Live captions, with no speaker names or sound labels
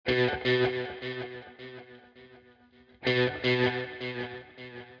Hello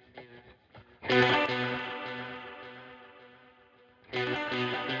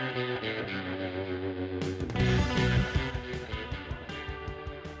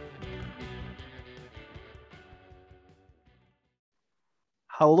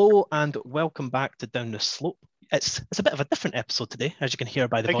and welcome back to Down the Slope. It's a bit of a different episode today, as you can hear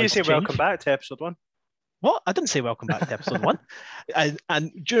by the I think you voice say change. welcome back to episode 1. What? I didn't say welcome back to episode 1.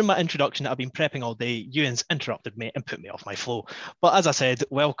 And during my introduction, I've been prepping all day. Ewan's interrupted me and put me off my flow. But as I said,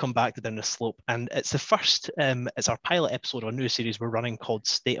 welcome back to Down the Slope. And it's the first, it's our pilot episode of a new series we're running called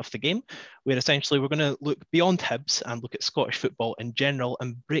State of the Game, where essentially we're going to look beyond Hibs and look at Scottish football in general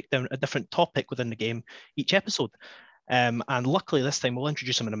and break down a different topic within the game each episode. And luckily this time we'll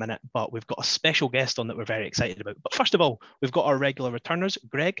introduce him in a minute, but we've got a special guest on that we're very excited about. But first of all, we've got our regular returners.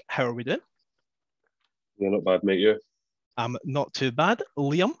 Greg, how are we doing? Yeah, not bad, mate. You? Not too bad.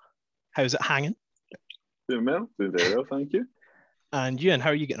 Liam, how's it hanging? Doing well, doing very well, thank you. And Ewan, how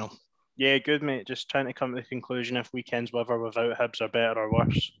are you getting on? Yeah, good, mate. Just trying to come to the conclusion if weekends with or without Hibs are better or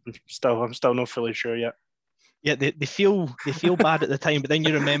worse. I'm still not fully sure yet. Yeah, they feel bad at the time, but then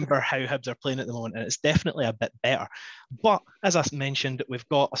you remember how Hibs are playing at the moment, and it's definitely a bit better. But as I mentioned, we've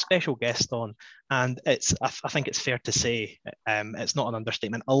got a special guest on, and I think it's fair to say, it's not an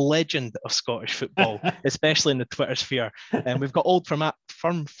understatement, a legend of Scottish football, especially in the Twitter sphere. And we've got old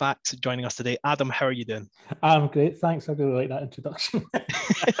Firm Facts joining us today. Adam, how are you doing? I'm great, thanks. I really like that introduction.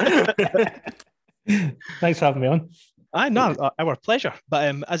 Thanks for having me on. Our pleasure.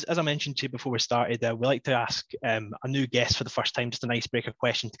 But as I mentioned to you before we started, we like to ask a new guest for the first time, just an icebreaker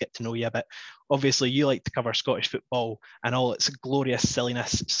question to get to know you a bit. Obviously, you like to cover Scottish football and all its glorious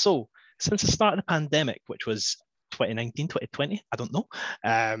silliness. So, since the start of the pandemic, which was 2019, 2020, I don't know,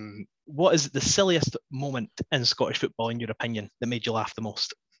 what is the silliest moment in Scottish football, in your opinion, that made you laugh the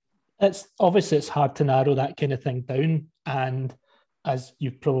most? It's hard to narrow that kind of thing down, and as you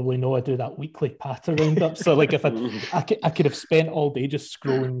probably know, I do that weekly patter roundup. So, like, if I could have spent all day just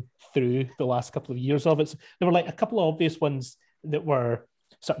scrolling through the last couple of years of it. There were like a couple of obvious ones that were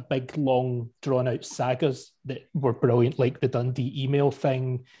sort of big, long, drawn-out sagas that were brilliant, like the Dundee email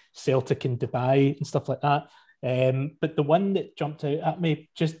thing, Celtic in Dubai, and stuff like that. But the one that jumped out at me,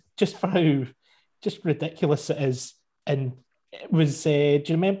 just for how just ridiculous it is, and it was, do you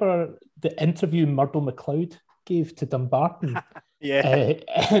remember the interview Murdo MacLeod gave to Dumbarton? Yeah.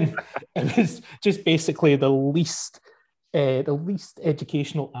 And it was just basically the least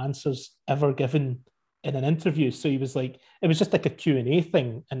educational answers ever given in an interview. So he was like, it was just like a Q&A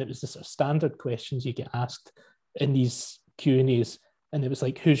thing, and it was the sort of standard questions you get asked in these Q&As, and it was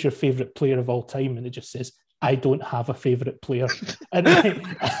like, who's your favourite player of all time? And it just says, I don't have a favourite player. and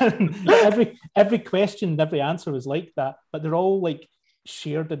every question, every answer was like that, but they're all like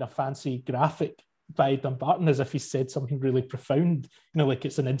shared in a fancy graphic by Dumbarton as if he said something really profound, like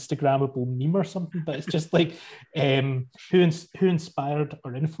it's an Instagrammable meme or something. But it's just like, who inspired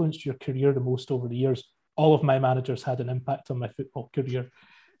or influenced your career the most over the years? All of my managers had an impact on my football career.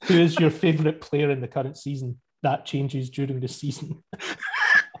 Who is your favourite player in the current season? That changes during the season.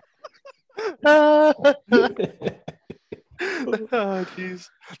 Oh, jeez.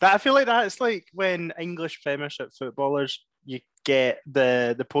 I feel like that's like when English Premiership footballers, you get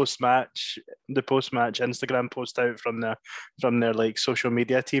the post-match Instagram post out from their like social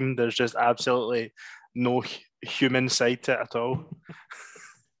media team. There's just absolutely no human side to it at all.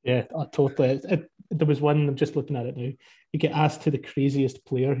 Yeah, totally. There was one, I'm just looking at it now. You get asked who the craziest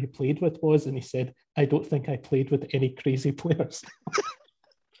player he played with was, and he said, I don't think I played with any crazy players.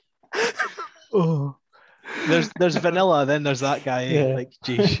 Oh, there's Vanilla, then there's that guy. Yeah. Like,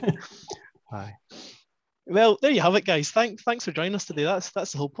 geez. Aye. Well, there you have it, guys. Thanks for joining us today. That's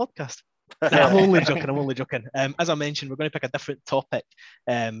the whole podcast. I'm only joking. As I mentioned, we're going to pick a different topic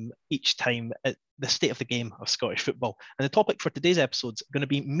each time at the state of the game of Scottish football. And the topic for today's episode is going to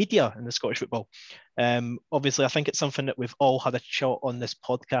be media in the Scottish football. Obviously, I think it's something that we've all had a shot on this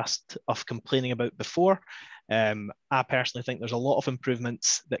podcast of complaining about before. I personally think there's a lot of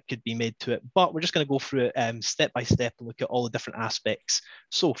improvements that could be made to it, but we're just going to go through it step by step and look at all the different aspects.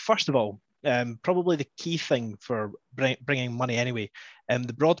 So first of all, probably the key thing for bringing money anyway,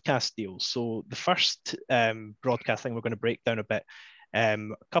 the broadcast deals. So the first broadcast thing we're going to break down a bit. A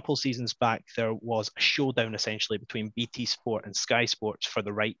couple of seasons back, there was a showdown essentially between BT Sport and Sky Sports for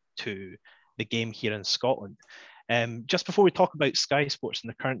the right to the game here in Scotland. Just before we talk about Sky Sports and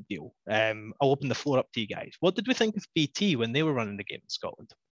the current deal, I'll open the floor up to you guys. What did we think of BT when they were running the game in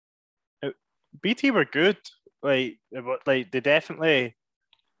Scotland? BT were good. Like they definitely.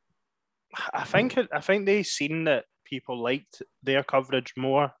 I think they seen that people liked their coverage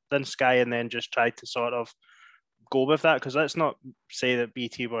more than Sky, and then just tried to sort of go with that. Because let's not say that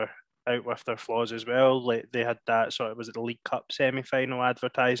BT were out with their flaws as well. Like they had that sort of, was it the League Cup semi-final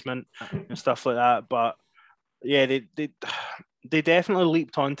advertisement and stuff like that. But yeah, they definitely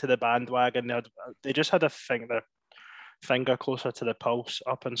leaped onto the bandwagon. They just had their finger closer to the pulse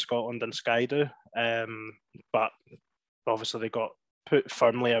up in Scotland than Sky do. But obviously they got put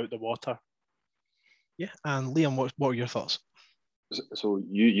firmly out the water. Yeah, and Liam, what were your thoughts? So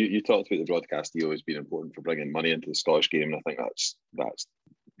you talked about the broadcast deal as being important for bringing money into the Scottish game, and I think that's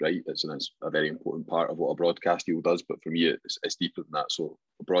right. It's a very important part of what a broadcast deal does. But for me, it's deeper than that. So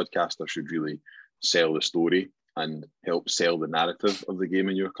a broadcaster should really sell the story and help sell the narrative of the game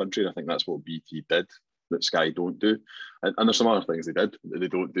in your country. And I think that's what BT did that Sky don't do. And there's some other things they did that they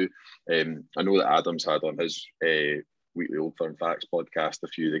don't do. I know that Adams had on his weekly Old Firm Facts podcast a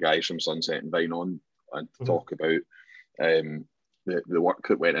few of the guys from Sunset and Vine on and to talk about the work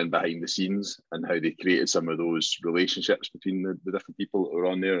that went in behind the scenes and how they created some of those relationships between the different people that were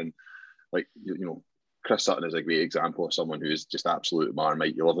on there. And like, you know, Chris Sutton is a great example of someone who is just absolute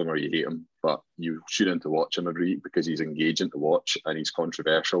Marmite. You love him or you hate him, but you tune in to watch him every week because he's engaging to watch and he's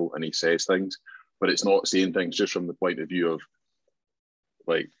controversial and he says things, but it's not saying things just from the point of view of,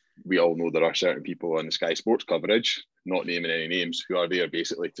 like, we all know there are certain people on the Sky Sports coverage, not naming any names, who are there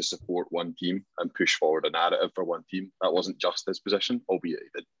basically to support one team and push forward a narrative for one team. That wasn't just his position, albeit he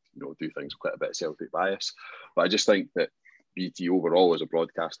did, you know, do things with quite a bit of Celtic bias. But I just think that BT overall as a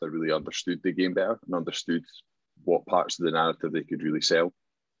broadcaster really understood the game better and understood what parts of the narrative they could really sell.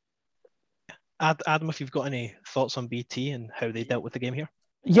 Adam, if you've got any thoughts on BT and how they dealt with the game here?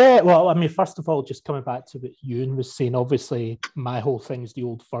 Yeah, well, I mean, first of all, just coming back to what Ewan was saying, obviously my whole thing's the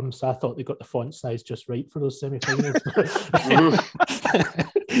Old Firm, so I thought they got the font size just right for those semi-finals.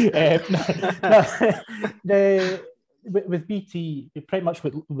 With BT, pretty much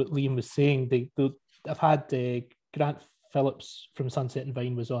what Liam was saying, I've had Grant Phillips from Sunset and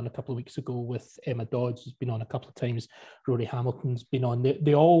Vine was on a couple of weeks ago with Emma Dodds, who's been on a couple of times. Rory Hamilton's been on.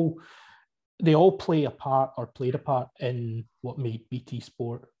 They all play a part or played a part in what made BT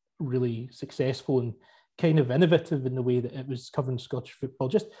Sport really successful and kind of innovative in the way that it was covering Scottish football.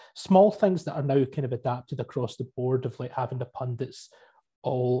 Just small things that are now kind of adapted across the board of like having the pundits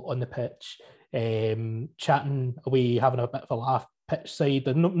all on the pitch, chatting away, having a bit of a laugh pitch side.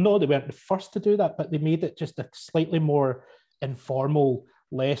 And no, they weren't the first to do that, but they made it just a slightly more informal,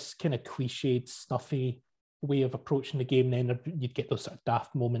 less kind of cliched, stuffy way of approaching the game. Then you'd get those sort of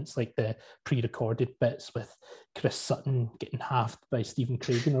daft moments like the pre-recorded bits with Chris Sutton getting halved by Stephen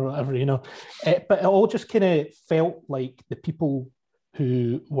Craigan or whatever, you know. But it all just kind of felt like the people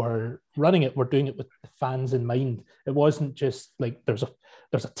who were running it were doing it with the fans in mind. It wasn't just like there's a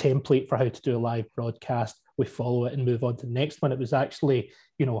template for how to do a live broadcast, we follow it and move on to the next one. It was actually,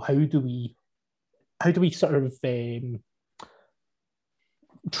 you know, how do we sort of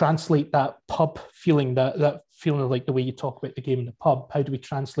translate that pub feeling, that feeling of like the way you talk about the game in the pub, how do we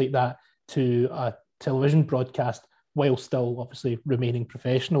translate that to a television broadcast while still obviously remaining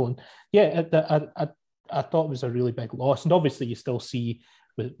professional? And yeah, I thought it was a really big loss. And obviously you still see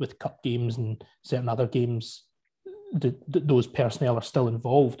with cup games and certain other games, those personnel are still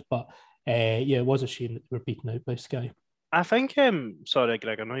involved. But yeah, it was a shame that they were beaten out by Sky. I think, sorry,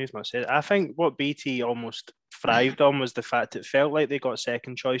 Greg, I know you've not said it. I think what BT almost thrived on was the fact it felt like they got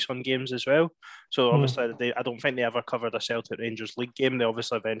second choice on games as well. So obviously, I don't think they ever covered a Celtic Rangers League game. They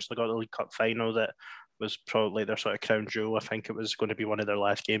obviously eventually got the League Cup final that was probably their sort of crown jewel. I think it was going to be one of their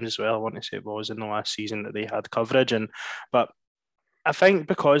last games as well. I want to say it was in the last season that they had coverage. But I think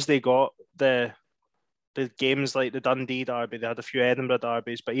because they got the games like the Dundee derby, they had a few Edinburgh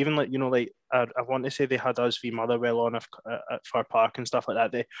derbies, but even like, you know, like I want to say they had us v Motherwell on at Fir Park and stuff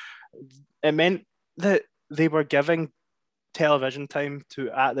like that. It meant that they were giving television time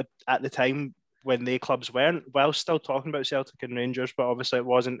to at the time when they clubs weren't, while still talking about Celtic and Rangers, but obviously it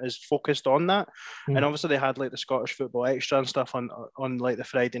wasn't as focused on that. And obviously they had like the Scottish Football Extra and stuff on like the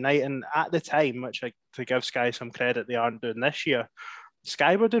Friday night. And at the time, which to give Sky some credit, they aren't doing this year,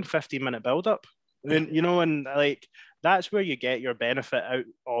 Sky were doing 15-minute build-up. And, you know, and like that's where you get your benefit out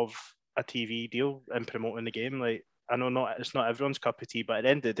of a TV deal and promoting the game. Like, I know it's not everyone's cup of tea, but at the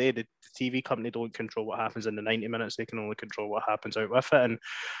end of the day, the TV company don't control what happens in the 90 minutes. They can only control what happens out with it. And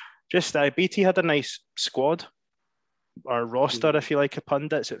just BT had a nice squad or roster, if you like, of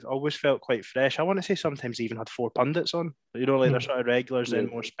pundits. It always felt quite fresh. I want to say sometimes they even had 4 pundits on. You know, like they're sort of regulars and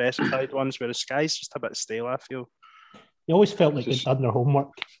more specified ones, whereas Sky's just a bit stale, I feel. It always felt like they'd done their homework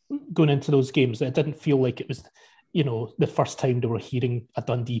going into those games. It didn't feel like it was, you know, the first time they were hearing a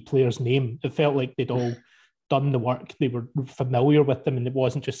Dundee player's name. It felt like they'd all done the work, they were familiar with them, and it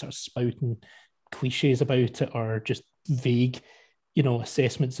wasn't just sort of spouting cliches about it or just vague,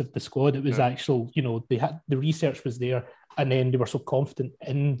 assessments of the squad. It was actual, they had the research was there, and then they were so confident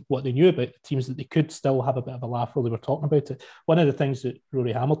in what they knew about the teams that they could still have a bit of a laugh while they were talking about it. One of the things that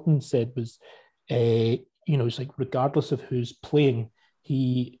Rory Hamilton said was, it's like regardless of who's playing,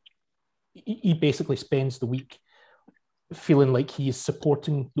 he basically spends the week feeling like he is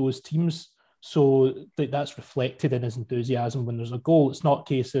supporting those teams. So that's reflected in his enthusiasm when there's a goal. It's not a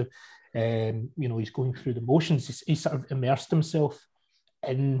case of, he's going through the motions. He's sort of immersed himself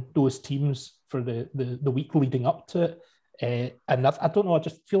in those teams for the week leading up to it. And I don't know, I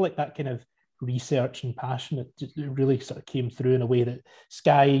just feel like that kind of research and passion, it really sort of came through in a way that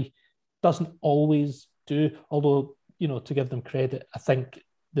Sky doesn't always do. Although, to give them credit, I think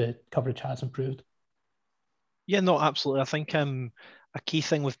the coverage has improved. Yeah, no, absolutely. I think a key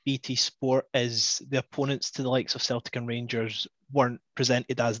thing with BT Sport is the opponents to the likes of Celtic and Rangers weren't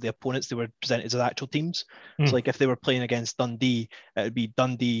presented as the opponents, they were presented as actual teams. So like if they were playing against Dundee, it would be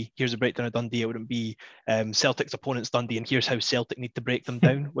Dundee, here's a breakdown of Dundee. It wouldn't be Celtic's opponents Dundee, and here's how Celtic need to break them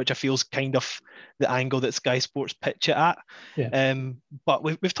down, which I feel is kind of the angle that Sky Sports pitch it at. Yeah. But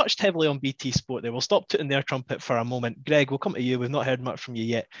we've touched heavily on BT Sport there. We'll stop tooting their trumpet for a moment. Greg, we'll come to you. We've not heard much from you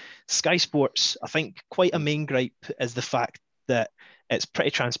yet. Sky Sports, I think quite a main gripe is the fact that it's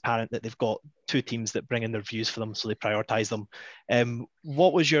pretty transparent that they've got two teams that bring in their views for them, so they prioritise them.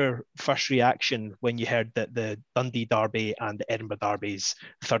 What was your first reaction when you heard that the Dundee Derby and the Edinburgh Derby's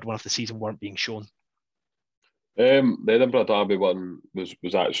third one of the season weren't being shown? The Edinburgh Derby one was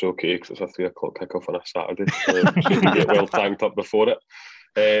actually okay because it's a 3 o'clock kickoff on a Saturday, so you can get well tanked up before it.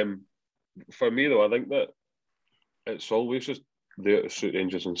 For me though, I think that it's always just there to suit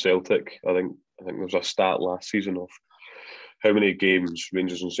Rangers and Celtic. I think there was a stat last season of how many games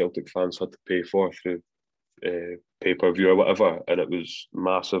Rangers and Celtic fans had to pay for through pay-per-view or whatever, and it was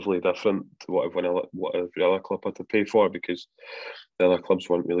massively different to what every other club had to pay for, because the other clubs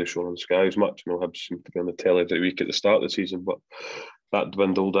weren't really shown on Sky as much. Hibs seemed to be on the telly every week at the start of the season, but that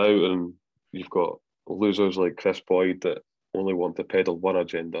dwindled out, and you've got losers like Chris Boyd that only want to peddle one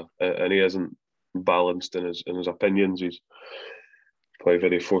agenda, and he isn't balanced in his opinions. He's probably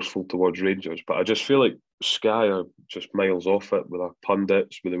very forceful towards Rangers, but I just feel like Sky are just miles off it with their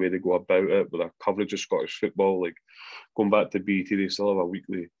pundits, with the way they go about it, with their coverage of Scottish football. Like going back to BT, they still have a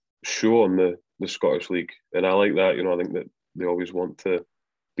weekly show on the Scottish League, and I like that. I think that they always want to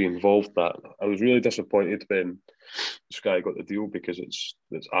be involved in that. I was really disappointed when Sky got the deal, because it's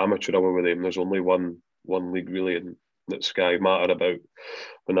amateur hour with them. There's only one league really, and that Sky matter about,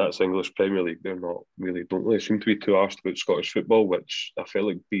 when that's English Premier League. They're not really, don't really seem to be too arsed about Scottish football, which I felt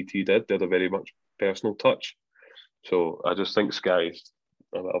like BT did a very much personal touch. So I just think Sky's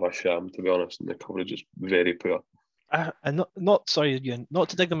a bit of a sham, to be honest, and the coverage is very poor. And not sorry, Ewan, not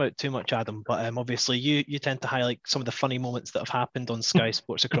to dig them out too much, Adam, but obviously you tend to highlight some of the funny moments that have happened on Sky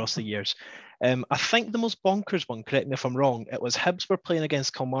Sports across the years. I think the most bonkers one, correct me if I'm wrong, it was Hibs were playing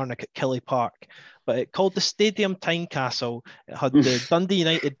against Kilmarnock at Killie Park, but it called the Stadium Tynecastle. It had the Dundee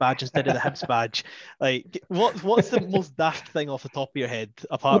United badge instead of the Hibs badge. Like, what's the most daft thing off the top of your head,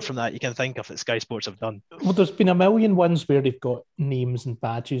 apart from that, you can think of that Sky Sports have done? Well, there's been a million ones where they've got names and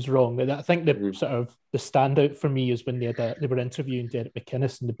badges wrong. And I think the sort of the standout for me is when they were interviewing Derek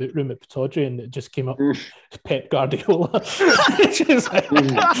McInnes in the boot room at Pittodrie, and it just came up Pep Guardiola.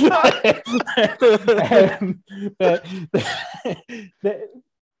 But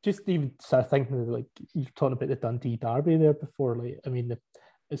just even sort of thinking, like you're talking about the Dundee Derby there before, like, I mean,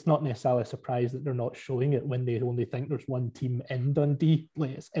 it's not necessarily a surprise that they're not showing it when they only think there's one team in Dundee.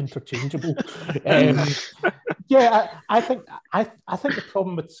 Like, it's interchangeable. Yeah, I think the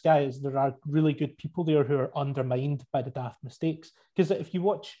problem with Sky is there are really good people there who are undermined by the daft mistakes. Because if you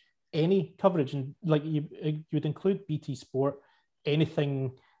watch any coverage, and like you would include BT Sport,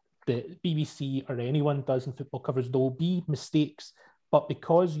 anything that BBC or anyone does in football coverage, there will be mistakes. But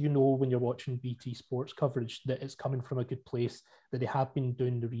because when you're watching BT Sports coverage that it's coming from a good place, that they have been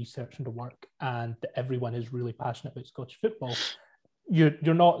doing the research and the work, and that everyone is really passionate about Scottish football,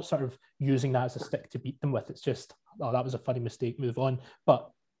 you're not sort of using that as a stick to beat them with. It's just, oh, that was a funny mistake, move on. But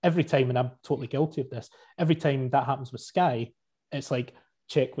every time, and I'm totally guilty of this, every time that happens with Sky, it's like,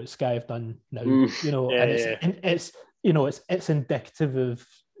 check what Sky have done now. It's indicative of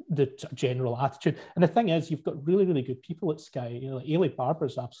the general attitude. And the thing is, you've got really, really good people at Sky. Like Ailey Barber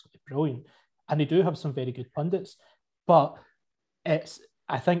is absolutely brilliant, and they do have some very good pundits, but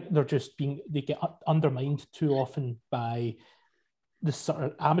I think they get undermined too often by the sort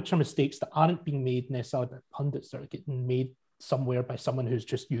of amateur mistakes that aren't being made necessarily by pundits, that are getting made somewhere by someone who's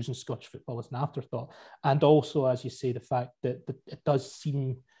just using Scottish football as an afterthought. And also, as you say, the fact that it does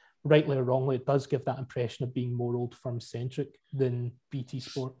seem, rightly or wrongly, it does give that impression of being more Old Firm centric than BT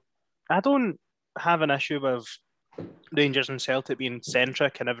Sport. I don't have an issue with Rangers and Celtic being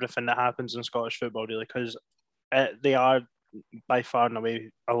centric and everything that happens in Scottish football, really, because they are by far and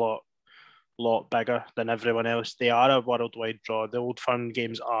away a lot bigger than everyone else. They are a worldwide draw. The Old Firm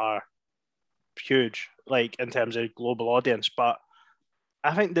games are huge, like in terms of global audience. But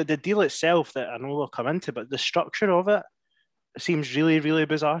I think that the deal itself, that I know we'll come into, but the structure of it seems really, really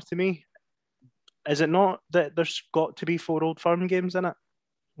bizarre to me. Is it not that there's got to be 4 Old Firm games in it?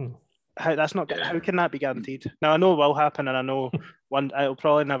 How can that be guaranteed? Now I know it will happen, and I know it'll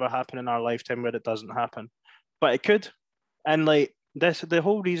probably never happen in our lifetime where it doesn't happen, but it could. And like this, the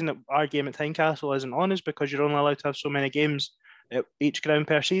whole reason that our game at Tynecastle isn't on is because you're only allowed to have so many games at each ground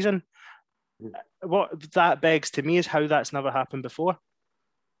per season. What that begs to me is how that's never happened before.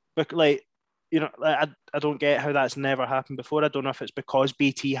 But like, you know, I don't get how that's never happened before. I don't know if it's because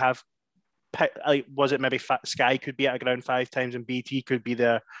BT have, like, was it maybe Sky could be at a ground 5 times and BT could be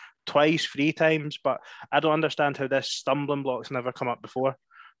there twice, 3 times, but I don't understand how this stumbling block's never come up before.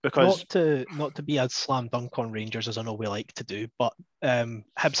 Because not to be as slam dunk on Rangers as I know we like to do, but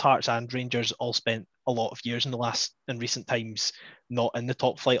Hibs, Hearts and Rangers all spent a lot of years in recent times not in the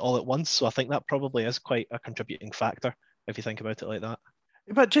top flight all at once. So I think that probably is quite a contributing factor if you think about it like that.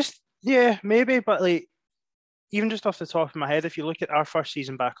 But just, yeah, maybe, but like, even just off the top of my head, if you look at our first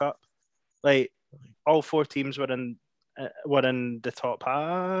season back up, like all 4 teams were in the top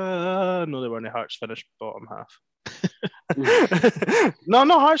half. No, they weren't. Hearts finished bottom half.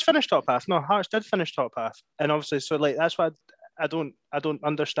 No, Hearts finished top half. No, Hearts did finish top half, and obviously, so like that's why I don't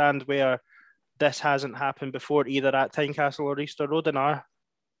understand where this hasn't happened before, either at Tynecastle or Easter Road in our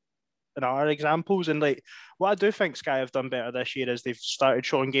examples. And like, what I do think Sky have done better this year is they've started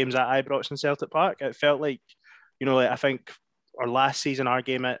showing games at Ibrox and Celtic Park. It felt like, you know, like I think our last season, our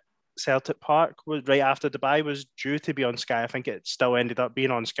game at Celtic Park was right after Dubai was due to be on Sky. I think it still ended up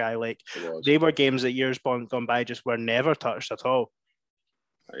being on Sky. Like, they were games that years gone by just were never touched at all.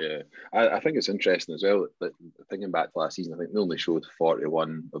 Yeah, I think it's interesting as well that thinking back to last season, I think they only showed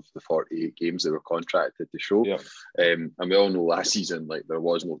 41 of the 48 games they were contracted to show. Yeah. And we all know last season, like, there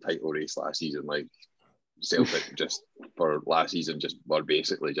was no title race last season. Like, Celtic just for last season just were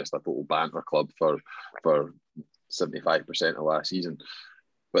basically just a total banter club for 75% of last season.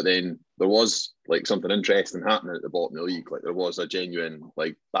 But then there was like something interesting happening at the bottom of the league. Like, there was a genuine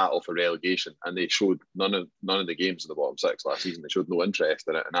like battle for relegation, and they showed none of the games in the bottom 6 last season. They showed no interest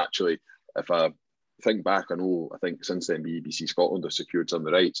in it. And actually, if I think back, I think since then BBC Scotland has secured some of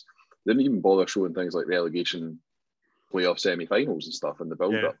the rights. They didn't even bother showing things like relegation playoff semi-finals and stuff in the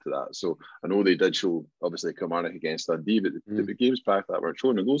build-up to that. So I know they did show, obviously, Kilmarnock against Dundee, but the games prior to that weren't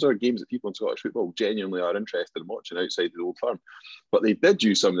shown. And those are games that people in Scottish football genuinely are interested in watching outside the Old Firm. But they did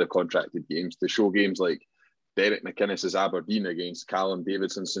use some of the contracted games to show games like Derek McInnes's Aberdeen against Callum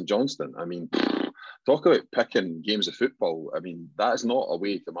Davidson's St Johnstone. I mean, talk about picking games of football. I mean, that's not a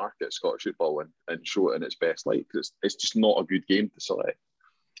way to market Scottish football and show it in its best light, because it's just not a good game to select.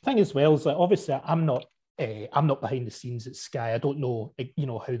 The thing as well is that obviously I'm not behind the scenes at Sky. I don't know, you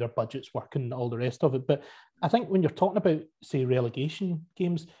know, how their budgets work and all the rest of it. But I think when you're talking about, say, relegation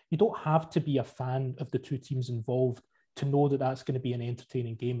games, you don't have to be a fan of the 2 teams involved to know that that's going to be an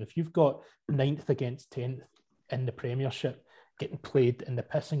entertaining game. If you've got 9th against 10th in the Premiership getting played in the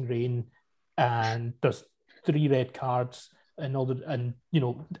pissing rain, and there's 3 red cards and all that, and you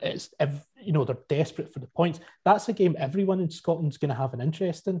know, they're desperate for the points. That's a game everyone in Scotland's going to have an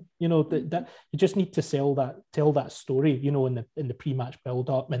interest in. You know, that you just need to tell that story. You know, in the pre-match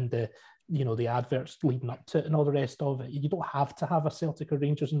build-up and the adverts leading up to it and all the rest of it. You don't have to have a Celtic or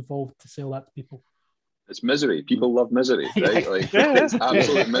Rangers involved to sell that to people. It's misery. People love misery, right? Like, it's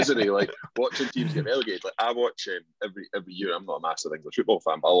absolute misery. Like, watching teams get relegated. Like, I watch every year. I'm not a massive English football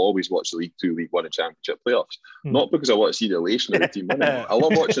fan, but I'll always watch the League 2, League 1 and Championship playoffs. Not because I want to see the elation of the team winning. I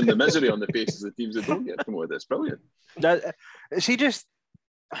love watching the misery on the faces of the teams that don't get promoted. It's brilliant. That's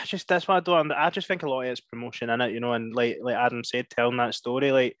why I just think a lot of it's promotion in it, you know, and like Adam said, telling that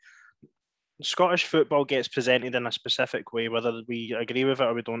story, like, Scottish football gets presented in a specific way, whether we agree with it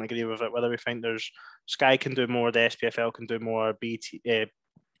or we don't agree with it, whether we think there's Sky can do more, the SPFL can do more,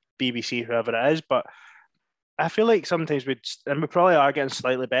 BBC, whoever it is. But I feel like sometimes we probably are getting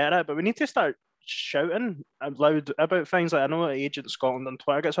slightly better at it, but we need to start shouting loud about things. Like, I know Agent Scotland on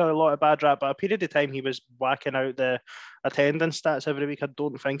Twitter gets a lot of bad rap, but a period of time he was whacking out the attendance stats every week. I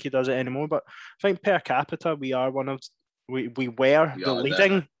don't think he does it anymore, but I think per capita we are we were the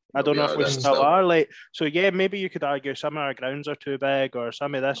leading I don't know if we still still are. Like, so yeah, maybe you could argue some of our grounds are too big, or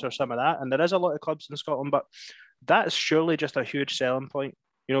some of this, or some of that, and there is a lot of clubs in Scotland, but that's surely just a huge selling point.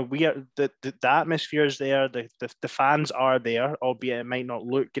 You know, we are the atmosphere is there, the fans are there, albeit it might not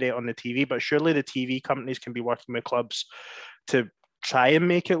look great on the TV, but surely the TV companies can be working with clubs to try and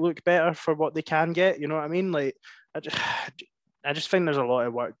make it look better for what they can get. You know what I mean? Like, I just think there's a lot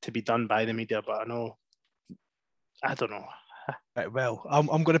of work to be done by the media, but I don't know. Right, well,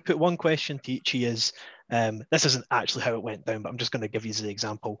 I'm going to put one question to each of you. This isn't actually how it went down, but I'm just going to give you the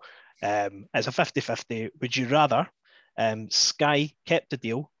example. It's a 50-50. Would you rather Sky kept the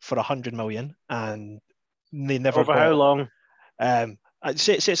deal for 100 million and they never Over how long?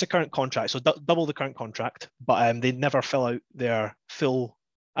 Say it's a current contract, so double the current contract, but they never fill out their full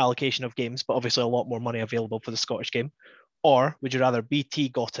allocation of games, but obviously a lot more money available for the Scottish game? Or would you rather BT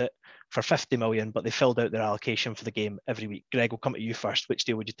got it for 50 million, but they filled out their allocation for the game every week? Greg, we'll come to you first. Which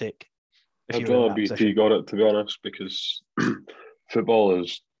deal would you take? I'd rather BT got it, to be honest, because football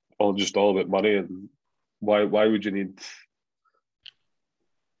is all about money, and why would you need?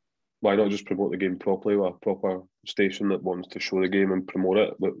 Why not just promote the game properly with a proper station that wants to show the game and promote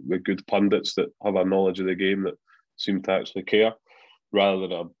it with good pundits that have a knowledge of the game that seem to actually care, rather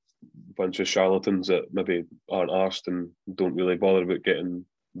than a bunch of charlatans that maybe aren't asked and don't really bother about getting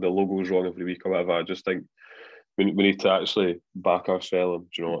the logos wrong every week or whatever. I just think we need to actually back ourselves.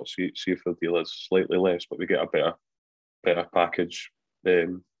 You know, see if the deal is slightly less, but we get a better package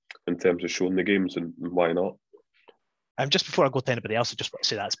in terms of showing the games, and why not? Just before I go to anybody else, I just want to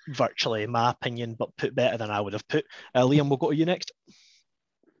say that's virtually my opinion, but put better than I would have put. Liam, we'll go to you next.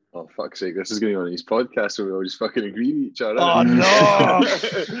 Oh, fuck's sake, this is going on his podcast, so we all just fucking agree with each other. Oh, no!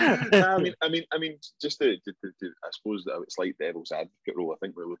 I mean, just to I suppose that it's like devil's advocate role. I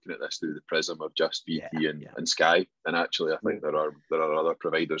think we're looking at this through the prism of just BT and Sky, and actually, I think there are other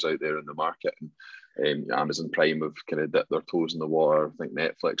providers out there in the market, and Amazon Prime have kind of dipped their toes in the water. I think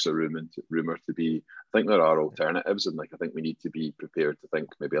Netflix are rumored to be. I think there are alternatives, and I think we need to be prepared to think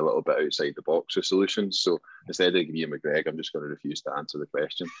maybe a little bit outside the box with solutions. So instead of Ian McGregor, I'm just going to refuse to answer the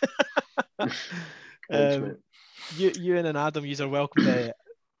question. Ewan and Adam, you are welcome to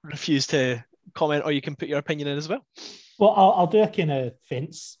refuse to comment, or you can put your opinion in as well. Well, I'll do a kind of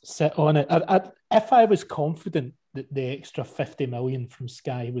fence sit on it. If I was confident that the extra 50 million from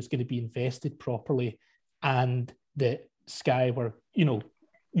Sky was going to be invested properly, and that Sky were, going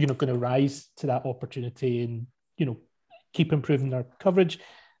to rise to that opportunity and, keep improving their coverage,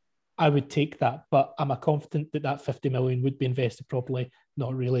 I would take that. But am I confident that 50 million would be invested properly?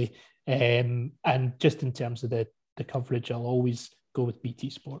 Not really. And just in terms of the coverage, I'll always go with BT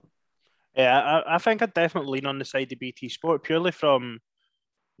Sport. Yeah, I think I'd definitely lean on the side of BT Sport, purely from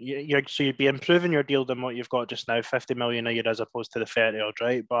so you'd be improving your deal than what you've got just now, 50 million a year as opposed to the 30 odd,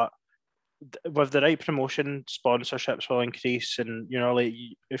 right? But with the right promotion, sponsorships will increase, and like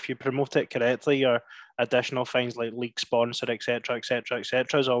if you promote it correctly, your additional things like league sponsor, etc.,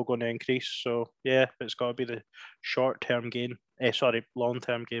 is all going to increase. So yeah, it's got to be the short-term gain.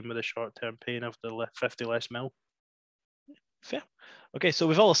 Long-term gain with the short-term pain of the 50 less mil. Fair. Okay, so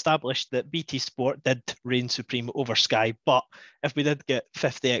we've all established that BT Sport did reign supreme over Sky, but if we did get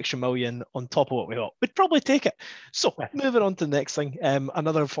 50 extra million on top of what we got, we'd probably take it. So moving on to the next thing,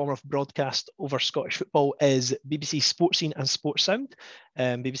 another form of broadcast over Scottish football is BBC Sports Scene and Sports Sound.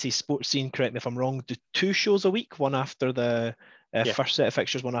 BBC Sports Scene, correct me if I'm wrong, do 2 shows a week, one after the first set of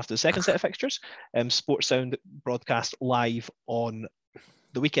fixtures, one after the second set of fixtures. Sports Sound broadcast live on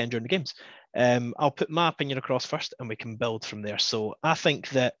the weekend during the games. I'll put my opinion across first and we can build from there. So I think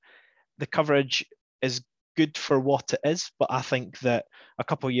that the coverage is good for what it is, but I think that a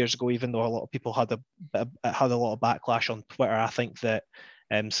couple of years ago, even though a lot of people had a lot of backlash on Twitter, I think that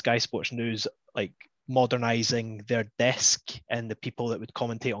Sky Sports News, like modernising their desk and the people that would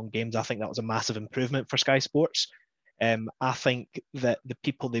commentate on games, I think that was a massive improvement for Sky Sports. I think that the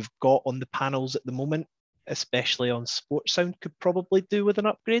people they've got on the panels at the moment, especially on Sports Sound, could probably do with an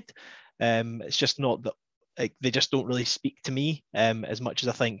upgrade. It's just not that they just don't really speak to me as much as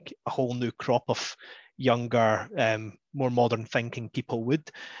I think a whole new crop of younger, more modern thinking people would.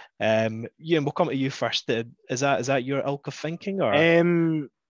 Ewan, we'll come to you first. Is that your ilk of thinking, or?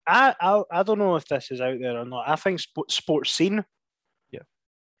 I don't know if this is out there or not. I think Sports Scene,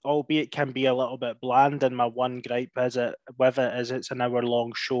 albeit can be a little bit bland, and my one gripe with it is it's an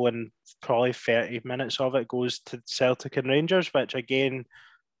hour-long show and probably 30 minutes of it goes to Celtic and Rangers, which again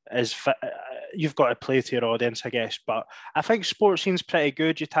is you've got to play to your audience, I guess. But I think Sports Scene's pretty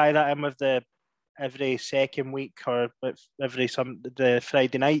good. You tie that in with the every second week, or the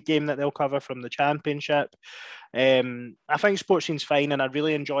Friday night game that they'll cover from the Championship. I think Sports Scene's fine, and I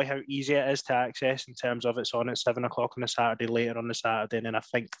really enjoy how easy it is to access in terms of it's on at 7 o'clock on a Saturday, later on the Saturday, and then I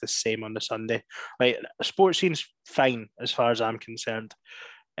think the same on the Sunday. Like, Sports Scene's fine as far as I'm concerned.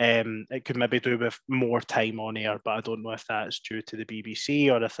 It could maybe do with more time on air, but I don't know if that's due to the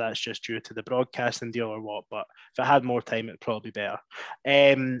BBC or if that's just due to the broadcasting deal or what. But if it had more time, it'd probably be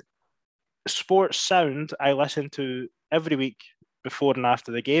better. Sports Sound, I listen to every week before and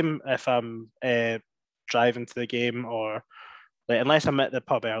after the game if I'm driving to the game, or like, unless I'm at the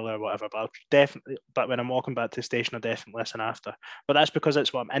pub early or whatever. But when I'm walking back to the station, I definitely listen after. But that's because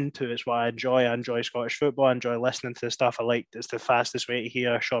it's what I'm into. It's what I enjoy. I enjoy Scottish football. I enjoy listening to the stuff I like. It's the fastest way to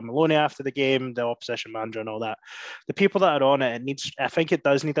hear Sean Maloney after the game, the opposition manager, and all that. The people that are on it, I think it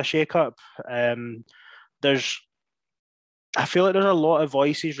does need a shake-up. I feel like there's a lot of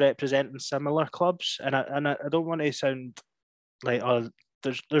voices representing similar clubs, and I don't want to sound like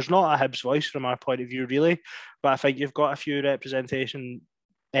there's not a Hibs voice from our point of view, really, but I think you've got a few representation,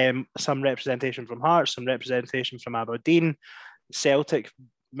 some representation from Hearts, some representation from Aberdeen, Celtic,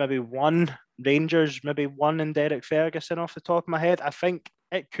 maybe one, Rangers, maybe one, and Derek Ferguson off the top of my head. I think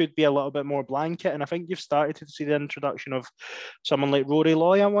it could be a little bit more blanket, and I think you've started to see the introduction of someone like Rory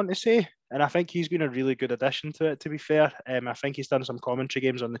Loy, I want to say, and I think he's been a really good addition to it, to be fair. I think he's done some commentary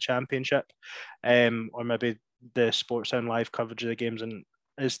games on the Championship, or maybe the Sports Sound live coverage of the games, and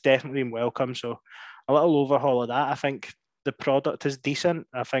it's definitely been welcome. So a little overhaul of that. I think the product is decent.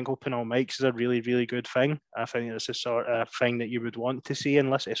 I think open all mics is a really, really good thing. I think it's the sort of thing that you would want to see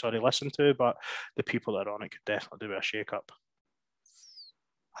and listen to, but the people that are on it could definitely do a shake-up.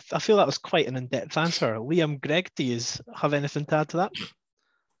 I feel that was quite an in-depth answer. Liam, Greg, do you have anything to add to that?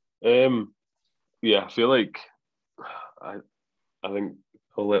 Yeah, I feel like I think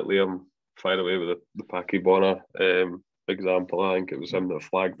I'll let Liam fire away with the Paki Bonner example. I think it was him that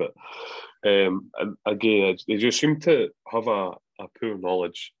flagged it. And again, they just seem to have a poor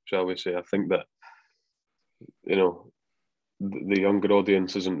knowledge, shall we say. I think that, you know, the younger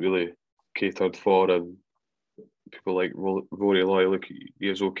audience isn't really catered for, and people like Rory Loy, look, he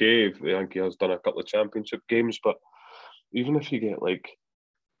is okay. I think he has done a couple of Championship games, but even if you get, like,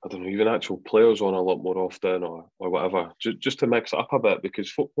 I don't know, even actual players on a lot more often, or whatever, just to mix it up a bit,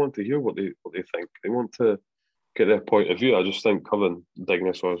 because folk want to hear what they think. They want to get their point of view. I just think having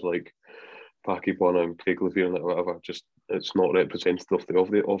dinosaurs like Paki Bonner and Craig Levein or whatever, just it's not representative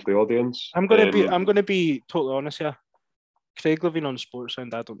of the audience. I'm gonna be totally honest here. Craig Levein on Sports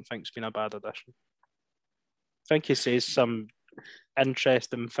Sound, I don't think's been a bad addition. I think he says some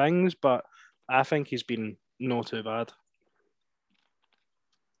interesting things, but I think he's been not too bad.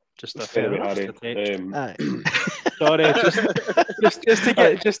 Just a fair Sorry,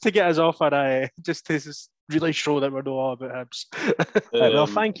 just to get us off just to really show that we're not all about Hibs. Well,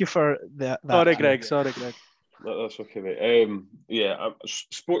 thank you for that. Sorry, Greg. That's okay, mate.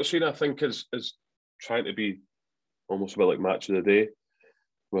 Sports Scene, I think, is trying to be almost a bit like Match of the Day,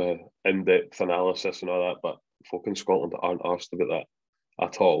 with in-depth analysis and all that, but folk in Scotland aren't asked about that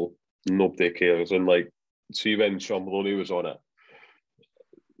at all. Nobody cares. And, like, see, when Sean Maloney was on it,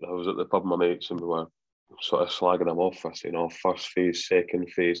 I was at the pub with my mates and we were sort of slagging him off for saying, first phase, second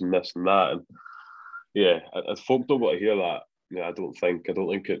phase, and this and that. And yeah, folk don't want to hear that. Yeah, I don't think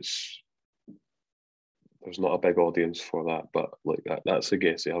it's, there's not a big audience for that, but like that's the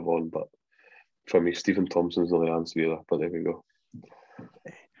guess they have on. But for me, Stephen Thompson's not the answer either, but there we go.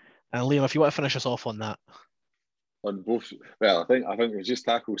 And Liam, if you want to finish us off on that. On both, well, I think we just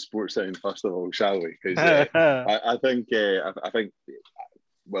tackle Sports Sound first of all, shall we? Because I think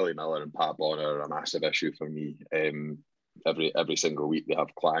Willie Miller and Pat Bonner are a massive issue for me. Every single week they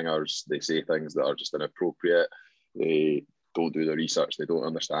have clangers. They say things that are just inappropriate. They don't do the research. They don't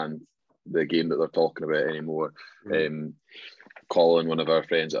understand the game that they're talking about anymore. Colin, one of our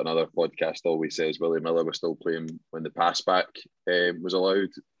friends at another podcast, always says Willie Miller was still playing when the pass back was allowed.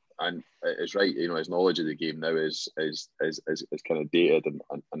 And it's right, you know, his knowledge of the game now is kind of dated and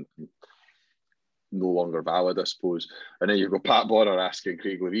no longer valid, I suppose. And then you've got Pat Bonner asking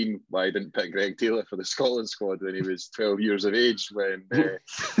Craig Levein why he didn't pick Greg Taylor for the Scotland squad when he was 12 years of age when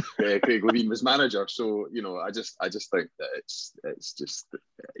Craig Levein was manager. So, you know, I just think that it's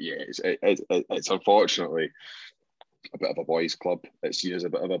unfortunately a bit of a boys' club. It's seen as a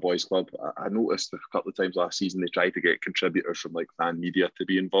bit of a boys' club. I noticed a couple of times last season they tried to get contributors from like fan media to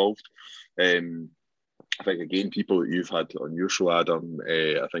be involved. I think, again, people that you've had on your show, Adam,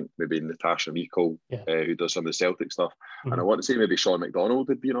 I think maybe Natasha Meikle, who does some of the Celtic stuff. Mm-hmm. And I want to say maybe Sean McDonald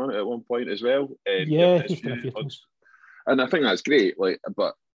had been on it at one point as well. He's done a few things. And I think that's great. Like,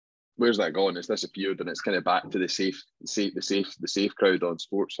 but where's that gone? It's disappeared, and it's kind of back to the safe crowd on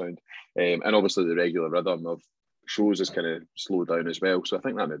Sports Sound, and obviously the regular rhythm of shows has kind of slowed down as well. So I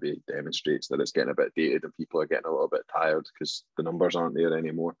think that maybe demonstrates that it's getting a bit dated and people are getting a little bit tired because the numbers aren't there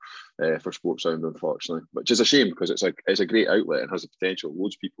anymore for Sports Sound, unfortunately. Which is a shame because it's a great outlet and has the potential.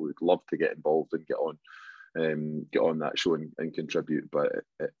 Loads of people would love to get involved and get on that show and contribute, but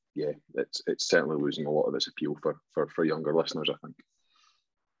it's certainly losing a lot of its appeal for younger listeners, I think.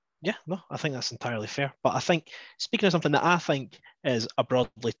 Yeah, no, I think that's entirely fair. But I think, speaking of something that I think is a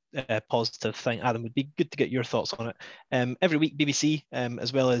broadly positive thing, Adam, would be good to get your thoughts on it. Every week, BBC,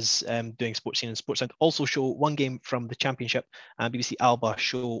 as well as doing Sports Scene and Sports Sound, also show one game from the Championship, and BBC Alba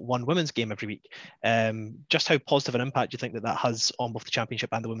show one women's game every week. Just how positive an impact do you think that has on both the Championship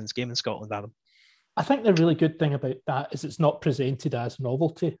and the women's game in Scotland, Adam? I think the really good thing about that is it's not presented as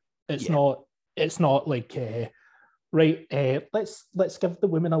novelty. It's not like... right, let's give the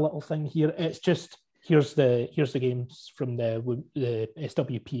women a little thing here. It's just here's the games from the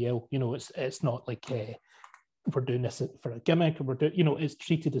SWPL. You know, it's not like we're doing this for a gimmick, or it's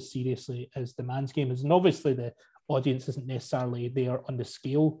treated as seriously as the man's game is. And obviously the audience isn't necessarily there on the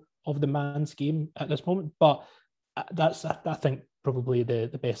scale of the man's game at this moment, but that's, I think, probably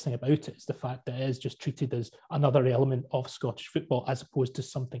the best thing about it is the fact that it is just treated as another element of Scottish football as opposed to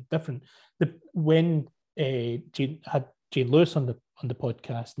something different. When Jane Lewis on the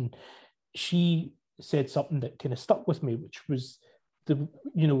podcast, and she said something that kind of stuck with me, which was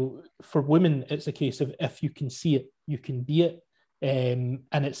for women it's a case of if you can see it, you can be it, and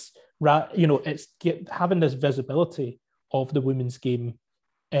it's having this visibility of the women's game,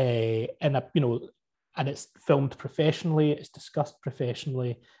 and it's filmed professionally, it's discussed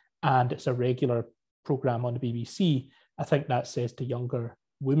professionally, and it's a regular program on the BBC. I think that says to younger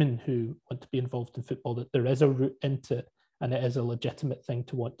women who want to be involved in football that there is a route into it and it is a legitimate thing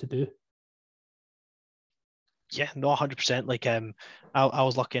to want to do. Yeah, no, 100%. Like, I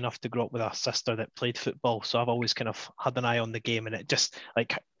was lucky enough to grow up with a sister that played football, so I've always kind of had an eye on the game, and it just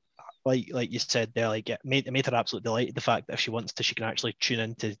like you said there, like it made her absolutely delighted the fact that if she wants to, she can actually tune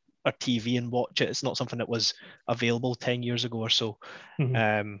into her TV and watch it. It's not something that was available 10 years ago or so.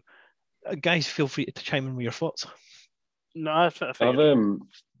 Mm-hmm. Guys, feel free to chime in with your thoughts. No, I think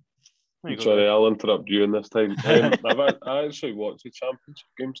sorry, I'll interrupt you in this time. I actually watched the Championship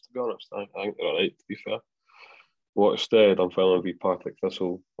games, to be honest. I think they're all right, to be fair. Watched Dunfermline v Partick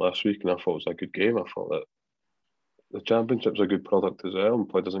Thistle last week, and I thought it was a good game. I thought that the Championship's a good product as well, and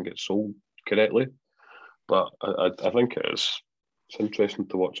probably doesn't get sold correctly. But I think it's interesting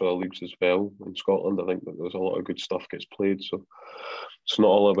to watch other leagues as well in Scotland. I think that there's a lot of good stuff gets played, so it's not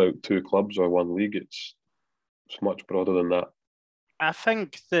all about two clubs or one league. It's much broader than that. I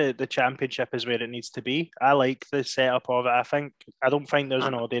think the Championship is where it needs to be. I like the setup of it. I don't think there's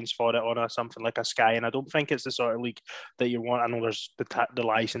an audience for it on something like a Sky, and I don't think it's the sort of league that you want. I know there's the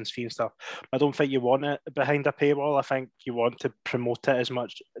license fee and stuff. I don't think you want it behind a paywall. I think you want to promote it as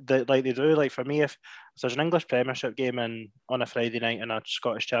much like they do. Like for me, if there's an English Premiership game on a Friday night and a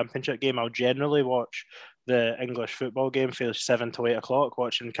Scottish Championship game, I'll generally watch the English football game for 7 to 8 o'clock,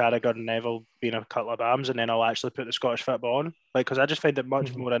 watching Carragher and Neville being a couple of bams, and then I'll actually put the Scottish football on, because I just find it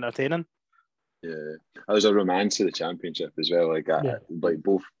much more entertaining. Yeah, there's a romance to the Championship as well. Like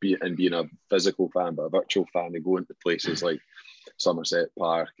both being a physical fan but a virtual fan, and going to places like Somerset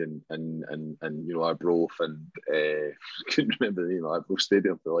Park and Arbroath and I couldn't remember the name of Arbroath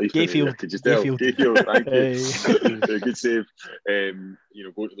Stadium for life. Gayfield. Could you tell? Gayfield, thank you. Good save. Going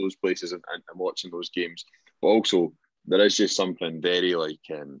to those places and watching those games, but also there is just something very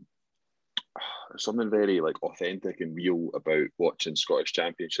authentic and real about watching Scottish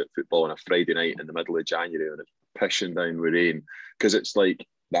Championship football on a Friday night in the middle of January when it's pissing down with rain, because it's like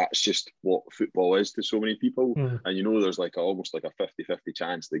that's just what football is to so many people. And there's almost like a 50-50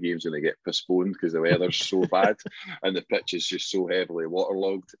 chance the game's going to get postponed because the weather's so bad and the pitch is just so heavily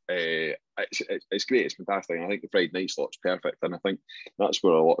waterlogged. It's great, it's fantastic, and I think the Friday night slot's perfect, and I think that's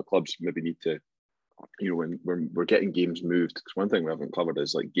where a lot of clubs maybe need to, when we're getting games moved, because one thing we haven't covered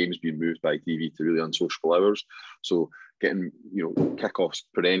is like games being moved by TV to really unsociable hours. So getting kickoffs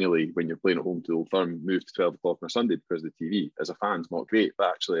perennially when you're playing at home to Old Firm moved to 12 o'clock on a Sunday because of the TV as a fan's not great, but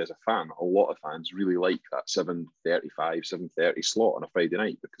actually as a fan, a lot of fans really like that 7:30 slot on a Friday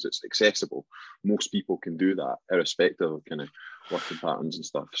night because it's accessible. Most people can do that irrespective of kind of working patterns and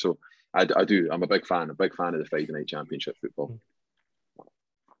stuff. So I'm a big fan of the Friday night Championship football.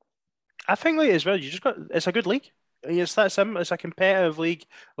 I think as well, it's a good league. It's that simple. It's a competitive league.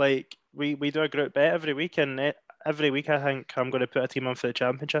 Like we do a group bet every week, and every week I think I'm going to put a team on for the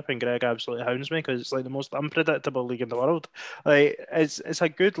championship, and Greg absolutely hounds me because it's like the most unpredictable league in the world. Like it's a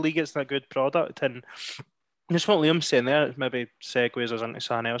good league, it's a good product, and just what Liam's saying there maybe segues us into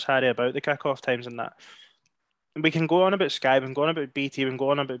something else, Harry, about the kick-off times and that. We can go on about Sky, we can go on about BT, we can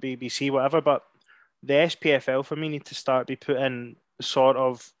go on about BBC, whatever, but the SPFL for me need to start be putting sort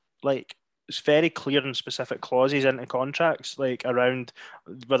of like it's very clear and specific clauses into contracts, like around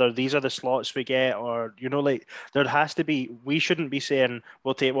whether these are the slots we get, or like there has to be. We shouldn't be saying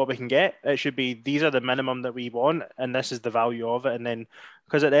we'll take what we can get. It should be these are the minimum that we want, and this is the value of it. And then,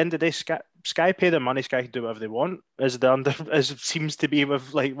 because at the end of the day, Sky pay their money, Sky can do whatever they want. As seems to be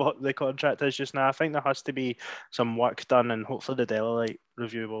with like what the contract is just now. I think there has to be some work done, and hopefully the Delalight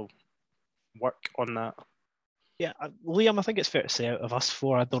review will work on that. Yeah, Liam, I think it's fair to say out of us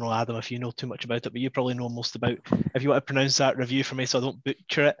four, I don't know, Adam, if you know too much about it, but you probably know most about. If you want to pronounce that review for me so I don't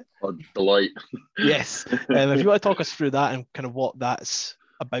butcher it. Oh, delight. Yes. If you want to talk us through that and kind of what that's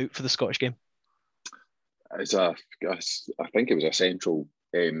about for the Scottish game. I think it was a central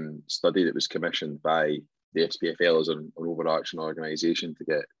study that was commissioned by the SPFL as an overarching organisation to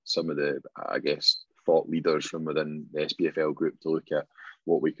get some of the, I guess, thought leaders from within the SPFL group to look at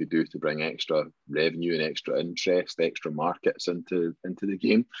what we could do to bring extra revenue and extra interest, extra markets into the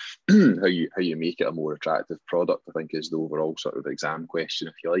game. how you make it a more attractive product, I think, is the overall sort of exam question,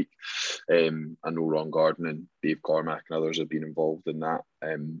 if you like. I know Ron Gordon and Dave Cormack and others have been involved in that,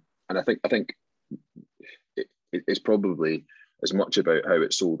 and I think it's probably as much about how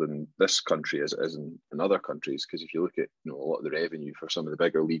it's sold in this country as in other countries. Because if you look at a lot of the revenue for some of the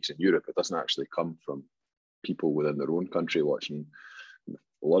bigger leagues in Europe, it doesn't actually come from people within their own country watching.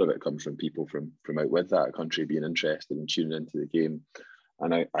 A lot of it comes from people from out with that country being interested in tuning into the game.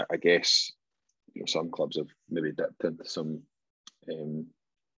 And I guess some clubs have maybe dipped into some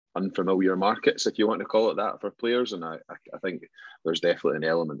unfamiliar markets, if you want to call it that, for players. And I think there's definitely an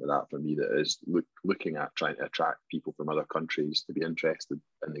element of that for me that is looking at trying to attract people from other countries to be interested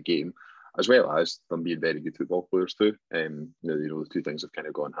in the game, as well as them being very good football players too. The two things have kind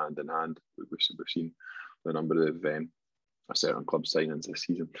of gone hand in hand. We've seen the number of certain club signings this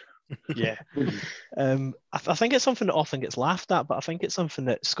season. Yeah. I think it's something that often gets laughed at, but I think it's something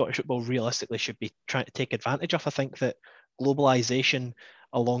that Scottish football realistically should be trying to take advantage of. I think that globalisation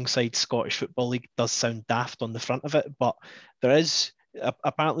alongside Scottish Football League does sound daft on the front of it, but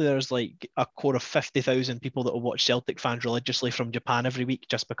apparently there's like a core of 50,000 people that will watch Celtic fans religiously from Japan every week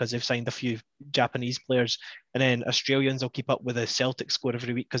just because they've signed a few Japanese players, and then Australians will keep up with the Celtic score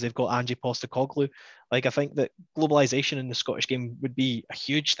every week because they've got Ange Postecoglou. Like, I think that globalisation in the Scottish game would be a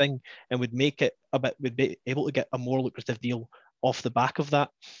huge thing and would make it would be able to get a more lucrative deal off the back of that.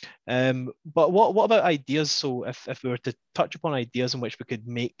 But what about ideas? So if we were to touch upon ideas in which we could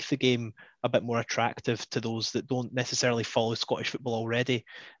make the game a bit more attractive to those that don't necessarily follow Scottish football already,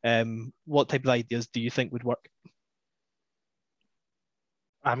 what type of ideas do you think would work?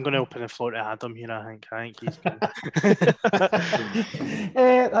 I'm going to open the floor to Adam here. I think he's good.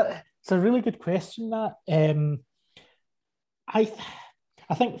 It's a really good question, that. I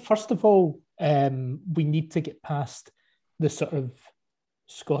think, first of all, we need to get past the sort of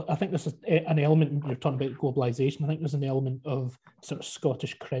I think there's an element, you're talking about globalisation, I think there's an element of sort of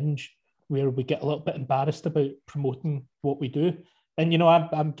Scottish cringe where we get a little bit embarrassed about promoting what we do. And,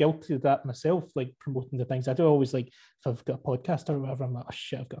 I'm guilty of that myself, like promoting the things I do. Always, like, if I've got a podcast or whatever, I'm like, oh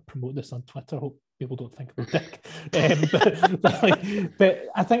shit, I've got to promote this on Twitter. I hope people don't think I'm a dick. But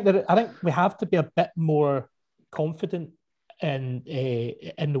I think we have to be a bit more confident in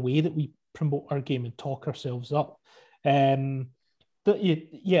the way that we promote our game and talk ourselves up. But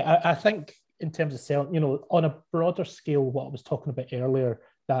I think in terms of selling, on a broader scale, what I was talking about earlier,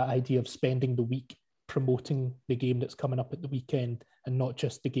 that idea of spending the week promoting the game that's coming up at the weekend and not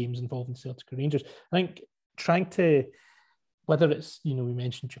just the games involving Celtic or Rangers. I think trying to, whether it's, we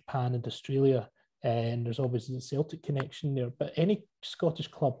mentioned Japan and Australia, and there's obviously the Celtic connection there, but any Scottish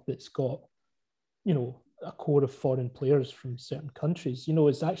club that's got, a core of foreign players from certain countries,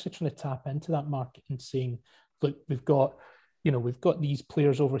 is actually trying to tap into that market and saying, look, we've got these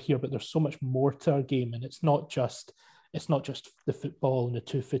players over here, but there's so much more to our game, and it's not just the football and the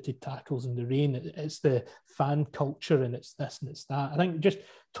two-footed tackles in the rain. It's the fan culture, and it's this and it's that. I think just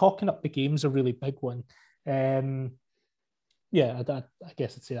talking up the game's a really big one. I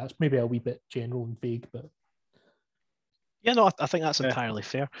guess I'd say that's maybe a wee bit general and vague, but yeah, no, I think that's entirely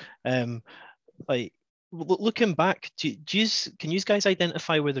fair. Like, looking back, can you guys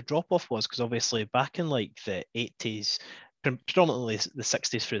identify where the drop-off was? Because obviously back in like the 80s, predominantly the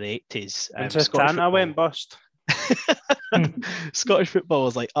 60s through the 80s, Santana went bust. Scottish football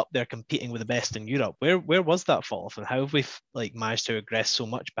was like up there competing with the best in Europe. Where was that fall off, and how have we like managed to regress so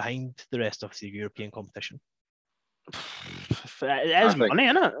much behind the rest of the European competition? It is money,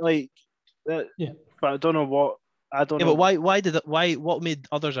 isn't it? Like, yeah. But I don't know what. I don't know. But what made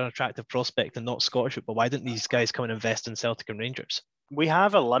others an attractive prospect and not Scottish football? Why didn't these guys come and invest in Celtic and Rangers? We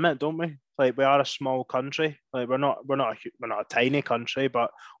have a limit, don't we? Like, we are a small country. Like, we're not a tiny country,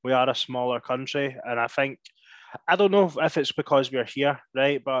 but we are a smaller country. And I don't know if it's because we're here,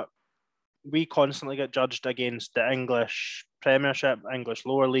 right? But we constantly get judged against the English Premiership, English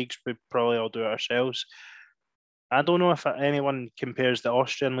lower leagues. We probably all do it ourselves. I don't know if anyone compares the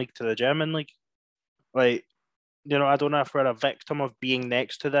Austrian league to the German league. Like, I don't know if we're a victim of being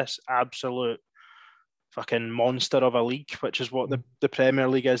next to this absolute fucking monster of a league, which is what the Premier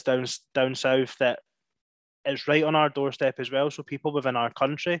League is down south, that it's right on our doorstep as well. So people within our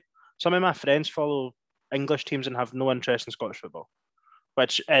country, some of my friends follow English teams and have no interest in Scottish football,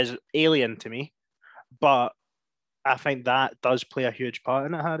 which is alien to me. But I think that does play a huge part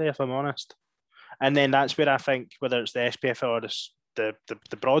in it, Harry, if I'm honest. And then that's where I think, whether it's the SPFL or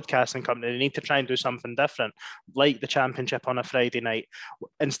the broadcasting company, they need to try and do something different, like the Championship on a Friday night.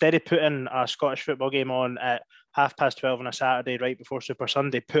 Instead of putting a Scottish football game on at 12:30 on a Saturday right before Super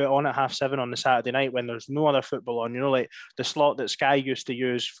Sunday, put it on at 7:30 on the Saturday night when there's no other football on, like the slot that Sky used to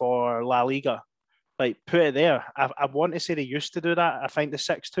use for La Liga. Like, put it there. I want to say they used to do that. I think the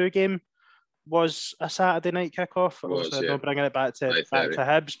 6-2 game was a Saturday night kickoff. I know bringing it back to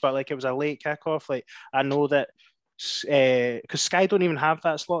Hibs, but like, it was a late kickoff. Like, I know that because Sky don't even have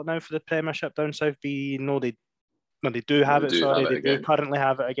that slot now for the Premiership down south. They do have it. Sorry, they do currently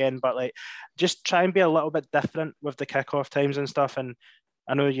have it again. But like, just try and be a little bit different with the kickoff times and stuff. And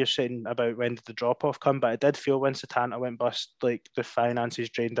I know you're saying about when did the drop off come, but it did feel when Setanta went bust, like the finances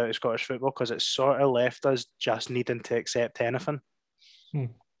drained out of Scottish football, because it sort of left us just needing to accept anything.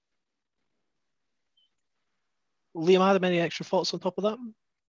 Liam, had any extra thoughts on top of that?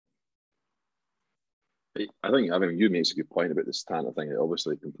 I think you makes a good point about the Setanta thing. It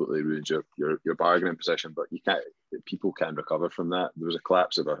obviously completely ruins your bargaining position, but people can recover from that. There was a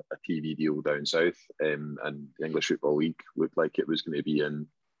collapse of a TV deal down south, and the English Football League looked like it was going to be in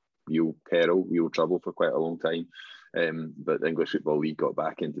real peril, real trouble for quite a long time. But the English Football League got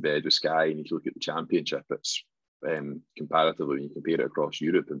back into bed with Sky, and if you look at the Championship, it's comparatively, when you compare it across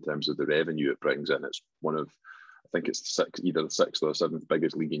Europe in terms of the revenue it brings in, it's one of, I think it's either the sixth or seventh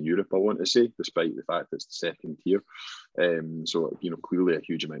biggest league in Europe, I want to say, despite the fact it's the second tier. So clearly a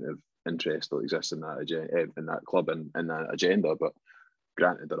huge amount of interest that exists in that club and in that agenda. But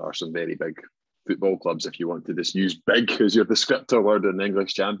granted, there are some very big football clubs. If you want to just use "big" as your descriptor word in the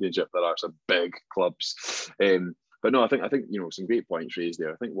English Championship, there are some big clubs. But no, I think some great points raised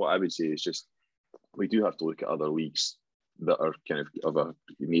there. I think what I would say is just, we do have to look at other leagues that are kind of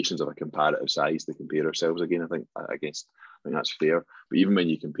nations of a comparative size to compare ourselves again. I think that's fair. But even when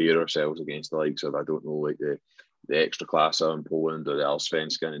you compare ourselves against the likes of, I don't know, like the Ekstraklasa in Poland or the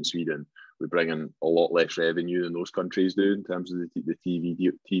Allsvenskan in Sweden, we bring in a lot less revenue than those countries do in terms of the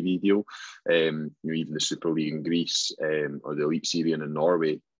TV deal. Even the Super League in Greece or the Eliteserien in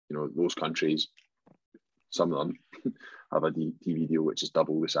Norway, those countries, some of them have a TV deal which is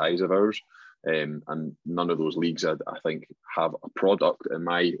double the size of ours. And none of those leagues, I think, have a product, in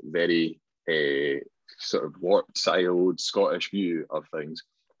my very sort of warped, siloed Scottish view of things,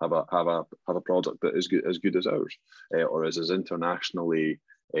 have a product that is good as ours, or is as internationally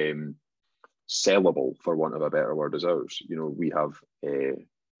sellable, for want of a better word, as ours. We have,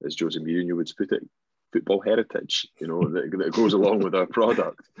 as Jose Mourinho would put it, football heritage, that goes along with our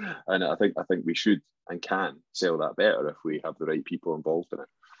product, and I think we should and can sell that better if we have the right people involved in it.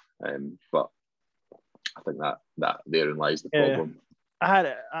 But I think that therein lies the problem.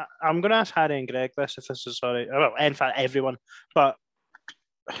 I'm going to ask Harry and Greg this, if this is all right. Well, in fact, everyone. But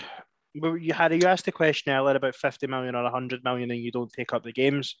you asked the question earlier about 50 million or 100 million, and you don't take up the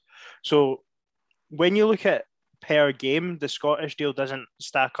games. So when you look at per game, the Scottish deal doesn't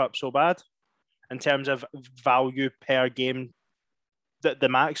stack up so bad in terms of value per game. The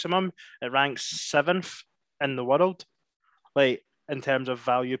maximum, it ranks 7th in the world, like, in terms of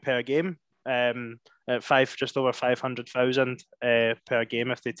value per game, at just over 500,000 per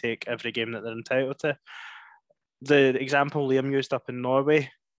game if they take every game that they're entitled to. The example Liam used up in Norway,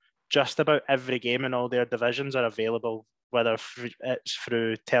 just about every game in all their divisions are available, whether it's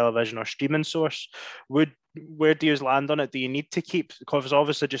through television or streaming source. Where do you land on it? Do you need to keep, because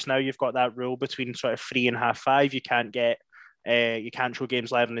obviously just now you've got that rule between sort of 3 and 5/5, you can't show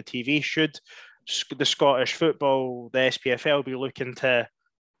games live on the TV. Should the Scottish football, the SPFL, be looking to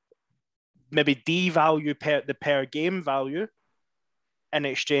maybe devalue the per game value in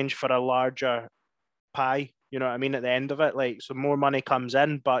exchange for a larger pie. You know what I mean? At the end of it, like, so more money comes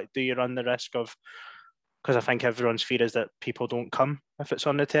in, but do you run the risk of, because I think everyone's fear is that people don't come if it's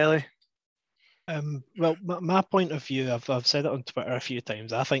on the telly. Well, my point of view, I've said it on Twitter a few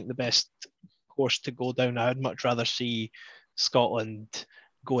times. I think the best course to go down, I'd much rather see Scotland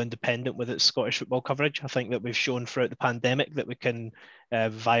go independent with its Scottish football coverage. I think that we've shown throughout the pandemic that we can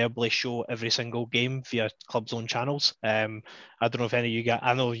viably show every single game via club's own channels. I don't know if any of you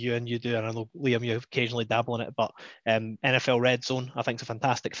I know you and you do, and I know Liam, you occasionally dabble in it, but NFL Red Zone, I think, is a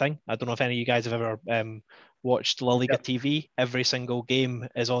fantastic thing. I don't know if any of you guys have ever watched La Liga TV. Every single game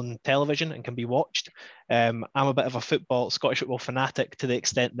is on television and can be watched. I'm a bit of a Scottish football fanatic, to the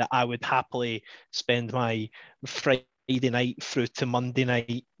extent that I would happily spend my Friday night through to Monday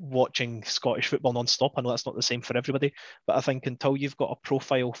night watching Scottish football non-stop. I know that's not the same for everybody, but I think until you've got a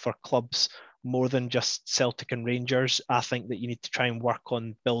profile for clubs more than just Celtic and Rangers, I think that you need to try and work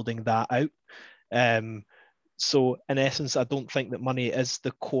on building that out. So in essence, I don't think that money is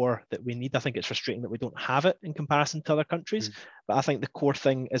the core that we need. I think it's frustrating that we don't have it in comparison to other countries, but I think the core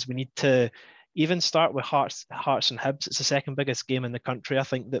thing is we need to even start with Hearts and Hibs. It's the second biggest game in the country. I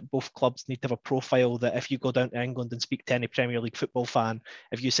think that both clubs need to have a profile that if you go down to England and speak to any Premier League football fan,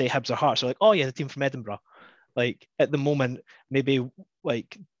 if you say Hibs or Hearts, they're like, oh yeah, the team from Edinburgh. Like at the moment, maybe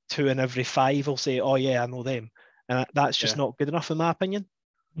like 2 in every 5 will say, oh yeah, I know them. And that's just not good enough in my opinion.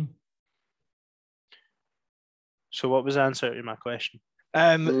 So what was the answer to my question?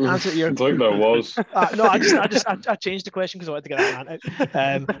 Answer to your... I think there was. No, I changed the question because I wanted to get that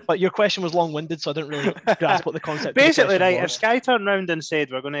rant out. But your question was long-winded, so I didn't really grasp what the concept. Basically, right? Was. If Sky turned around and said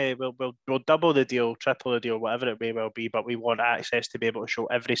we'll double the deal, triple the deal, whatever it may well be, but we want access to be able to show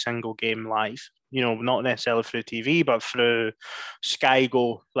every single game live. You know, not necessarily through TV, but through Sky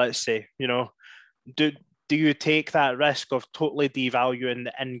Go, let's say. You know, do you take that risk of totally devaluing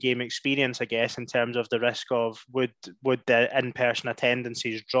the in-game experience, I guess, in terms of the risk of would the in-person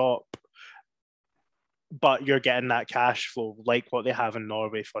attendances drop, but you're getting that cash flow like what they have in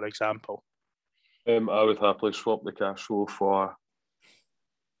Norway, for example? I would happily swap the cash flow for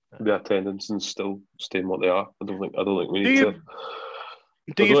the attendance and still staying what they are. I don't think we need to.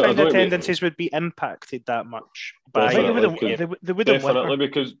 Do you think the attendances would be impacted that much? They wouldn't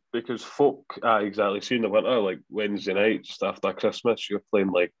definitely, because folk exactly see in the winter, like Wednesday night just after Christmas, you're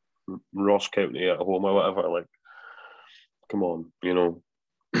playing like Ross County at home or whatever. Like, come on, you know,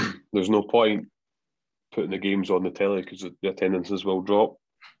 there's no point putting the games on the telly because the attendances will drop.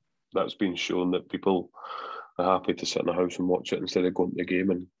 That's been shown that people are happy to sit in a house and watch it instead of going to the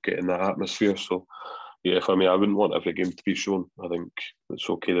game and getting that atmosphere. So. Yeah, I wouldn't want every game to be shown. I think it's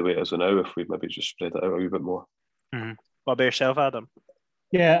okay the way it is now if we maybe just spread it out a wee bit more. Mm-hmm. What about yourself, Adam?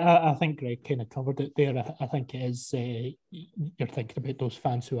 Yeah, I think Greg kind of covered it there. I think it is, you're thinking about those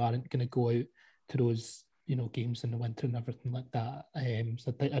fans who aren't going to go out to those, you know, games in the winter and everything like that.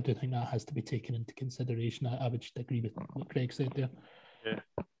 So I do think that has to be taken into consideration. I would just agree with what Greg said there. Yeah,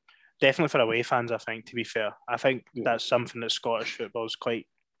 definitely for away fans, I think, to be fair. I think that's something that Scottish football is quite...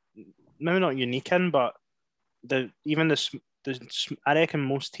 maybe not unique in, but I reckon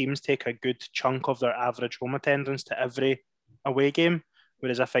most teams take a good chunk of their average home attendance to every away game,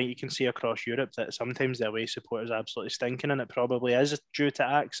 whereas I think you can see across Europe that sometimes the away support is absolutely stinking, and it probably is due to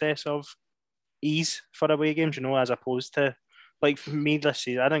access of ease for away games, you know, as opposed to, like, for me this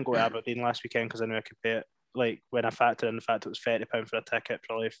season, I didn't go to Aberdeen last weekend because I knew I could pay it. Like, when I factor in the fact it was £30 for a ticket,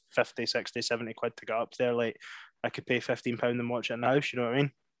 probably 50, 60, 70 quid to get up there, like, I could pay £15 and watch it in the house, you know what I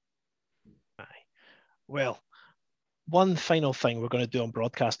mean? Well, one final thing we're going to do on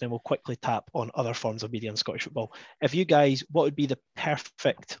broadcast, and we'll quickly tap on other forms of media in Scottish football. If you guys, what would be the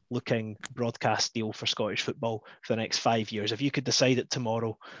perfect looking broadcast deal for Scottish football for the next 5 years? If you could decide it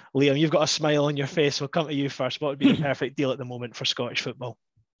tomorrow, Liam, you've got a smile on your face. We'll come to you first. What would be the perfect deal at the moment for Scottish football?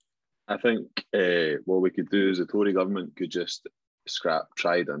 I think what we could do is the Tory government could just scrap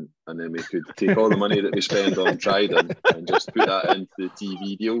Trident, and then we could take all the money that we spend on Trident and just put that into the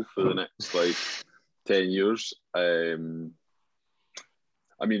TV deal for the next 10 years. In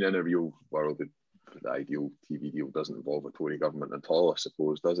a real world, the ideal TV deal doesn't involve a Tory government at all, I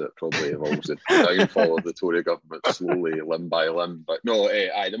suppose, does it? Probably involves the downfall of the Tory government slowly, limb by limb. But no,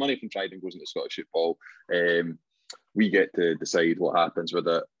 the money from Trident goes into Scottish football. We get to decide what happens with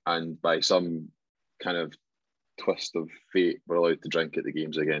it, and by some kind of twist of fate, we're allowed to drink at the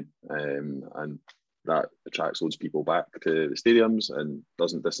games again. And that attracts loads of people back to the stadiums and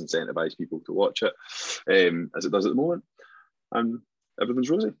doesn't disincentivise people to watch it, as it does at the moment. And everything's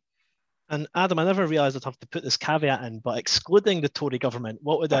rosy. And Adam, I never realised I'd have to put this caveat in, but excluding the Tory government,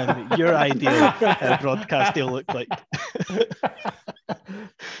 what would your ideal broadcast deal look like?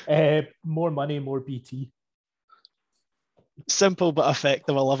 More money, more BT. Simple but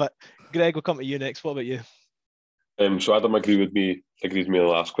effective. I love it. Greg, we'll come to you next. What about you? So Adam agrees with me in the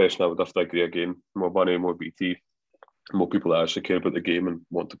last question. I would have to agree again. More money, more BT, more people that actually care about the game and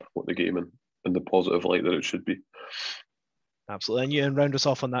want to promote the game in the positive light that it should be. Absolutely. And you, and round us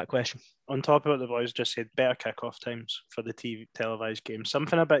off on that question. On top of what the boys just said, better kickoff times for the TV televised games.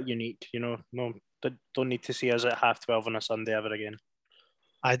 Something a bit unique, No, don't need to see us at 12:30 on a Sunday ever again.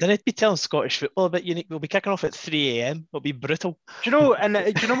 I didn't be telling Scottish football a bit unique. We'll be kicking off at 3 a.m. It'll be brutal. Do you know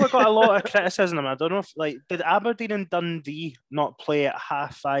what got a lot of criticism? I don't know if did Aberdeen and Dundee not play at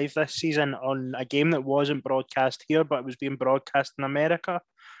 5:30 this season on a game that wasn't broadcast here, but it was being broadcast in America,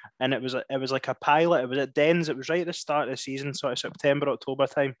 and it was like a pilot. It was at Dens. It was right at the start of the season, sort of September, October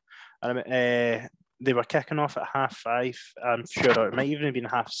time, and they were kicking off at 5:30. I'm sure it might even have been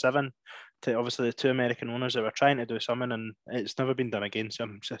 6:30. To obviously the two American owners that were trying to do something, and it's never been done again. So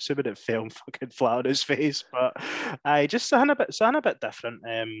I'm assuming it fell fucking flat on his face. But I just something a bit different.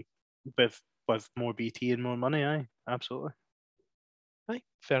 With more BT and more money. Aye, absolutely. Aye,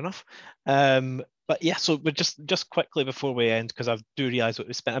 fair enough. But yeah, so we're just quickly before we end, because I do realise that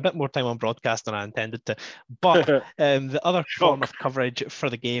we spent a bit more time on broadcast than I intended to. But the other form of coverage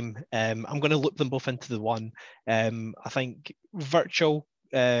for the game, I'm going to loop them both into the one. I think virtual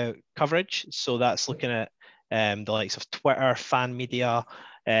coverage, so that's looking at the likes of Twitter, fan media,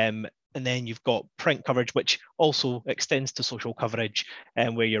 and then you've got print coverage, which also extends to social coverage,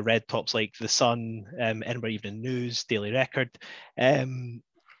 where your red tops like The Sun, Edinburgh Evening News, Daily Record.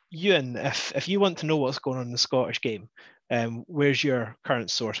 Ewan, if you want to know what's going on in the Scottish game, where's your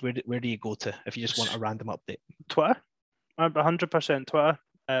current source? Where do you go to if you just want a random update? Twitter, 100% Twitter.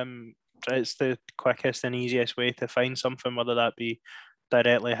 It's the quickest and easiest way to find something, whether that be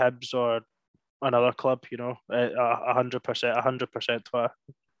directly Hibs or another club, 100% Twitter.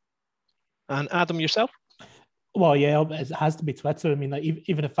 And Adam, yourself? Well, yeah, it has to be Twitter. I mean, like,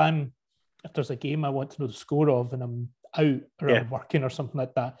 even if there's a game I want to know the score of and I'm out or I'm working or something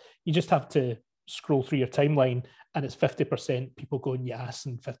like that, you just have to scroll through your timeline and it's 50% people going yes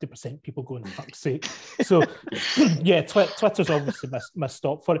and 50% people going fuck's sake. So yeah, Twitter's obviously my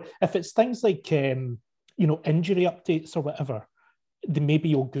stop for it. If it's things like injury updates or whatever, then maybe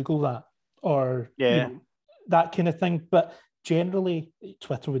you'll Google that or that kind of thing. But generally,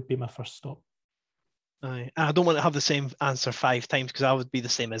 Twitter would be my first stop. Aye. I don't want to have the same answer 5 times because I would be the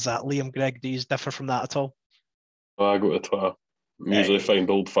same as that. Liam, Greg, do you differ from that at all? I go to Twitter. Usually find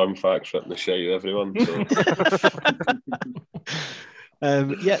old fun facts written the shite of everyone. So. I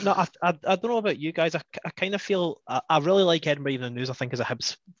don't know about you guys. I kind of feel I really like Edinburgh Evening News. I think as a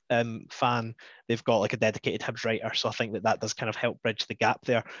Hibs fan, they've got like a dedicated Hibs writer, so I think that does kind of help bridge the gap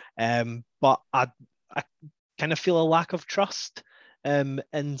there. But I kind of feel a lack of trust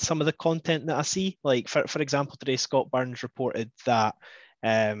in some of the content that I see. Like for example, today Scott Burns reported that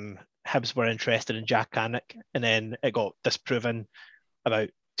Hibs were interested in Jack Cannock, and then it got disproven about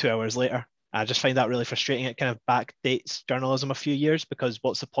 2 hours later. I just find that really frustrating. It kind of backdates journalism a few years, because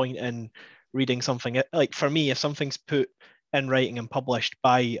what's the point in reading something? Like for me, if something's put in writing and published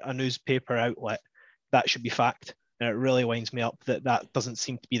by a newspaper outlet, that should be fact. And it really winds me up that doesn't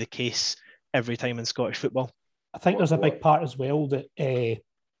seem to be the case every time in Scottish football. I think there's a big part as well that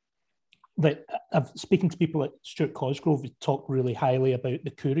I've speaking to people like Stuart Cosgrove, who talk really highly about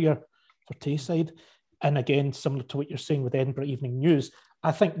the Courier for Tayside. And again, similar to what you're saying with Edinburgh Evening News,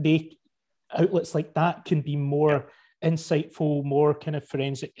 I think outlets like that can be more insightful, more kind of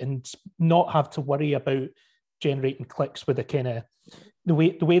forensic, and not have to worry about generating clicks with the kind of the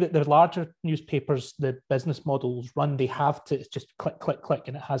way that the larger newspapers, the business models run. They have to, it's just click, click, click,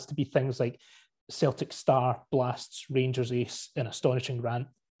 and it has to be things like Celtic Star blasts Rangers ace in astonishing rant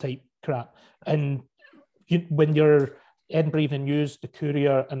type crap. And when you're Edinburgh Evening News, the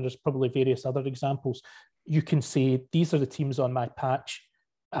Courier, and there's probably various other examples, you can say these are the teams on my patch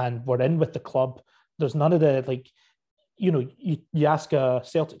and we're in with the club. There's none of the you ask a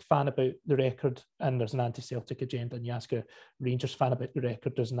Celtic fan about the record and there's an anti-Celtic agenda, and you ask a Rangers fan about the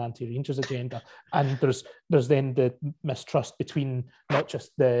record, there's an anti-Rangers agenda, and there's then the mistrust between not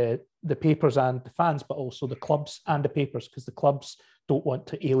just the papers and the fans, but also the clubs and the papers, because the clubs don't want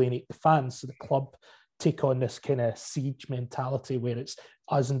to alienate the fans, so the club take on this kind of siege mentality where it's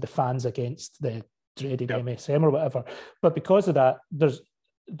us and the fans against the dreaded MSM or whatever. But because of that, there's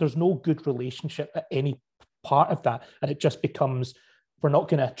no good relationship at any part of that, and it just becomes, we're not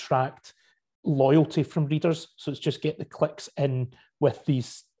going to attract loyalty from readers, so it's just get the clicks in with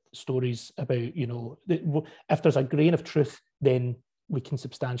these stories about, if there's a grain of truth, then we can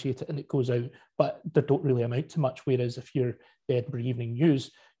substantiate it and it goes out, but they don't really amount to much. Whereas if you're the Edinburgh Evening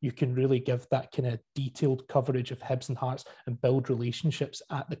News, you can really give that kind of detailed coverage of Hibs and Hearts and build relationships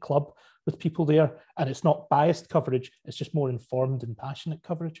at the club with people there. And it's not biased coverage, it's just more informed and passionate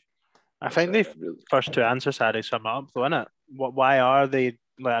coverage. I think the first two answers, Harry, sum up, though, innit? Why are they?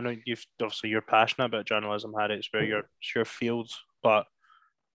 Like, I know you're passionate about journalism, Harry. It's where your field, but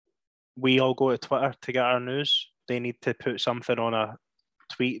we all go to Twitter to get our news. They need to put something on a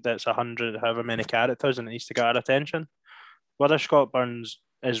tweet that's 100, however many characters, and it needs to get our attention. Whether Scott Burns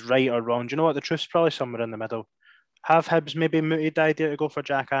is right or wrong, do you know what? The truth's probably somewhere in the middle. Have Hibs maybe mooted the idea to go for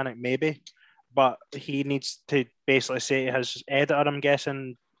Jack Annick? Maybe, but he needs to basically say to his editor, I'm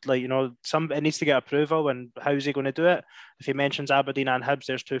guessing, it needs to get approval, and how's he going to do it? If he mentions Aberdeen and Hibs,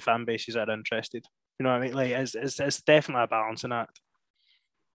 there's two fan bases that are interested. You know what I mean? Like, it's definitely a balancing act.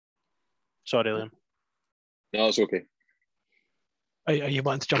 Sorry, Liam. No, it's okay. Are you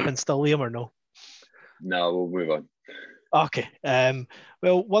wanting to jump in still, Liam, or no? No, we'll move on. Okay.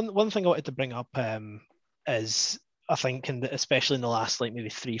 Well, one thing I wanted to bring up is, I think, especially in the last maybe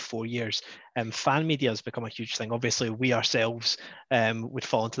 3-4 years, fan media has become a huge thing. Obviously, we ourselves would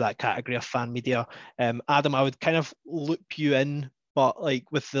fall into that category of fan media. Adam, I would kind of loop you in, but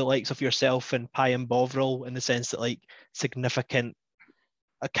with the likes of yourself and Pie Bovril, in the sense that significant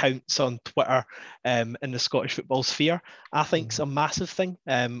accounts on Twitter in the Scottish football sphere, I think it's a massive thing.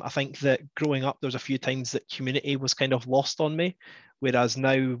 I think that growing up, there was a few times that community was kind of lost on me. Whereas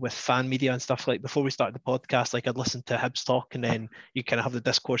now with fan media and stuff, before we started the podcast, I'd listen to Hibs Talk, and then you kind of have the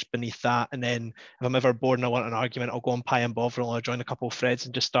discourse beneath that. And then if I'm ever bored and I want an argument, I'll go on Pie Bovril, or I'll join a couple of threads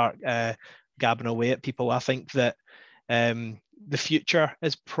and just start gabbing away at people. I think that the future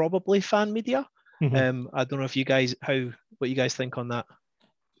is probably fan media. I don't know if you guys, what you guys think on that.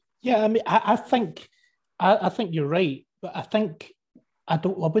 Yeah, I mean, I think you're right, but I think I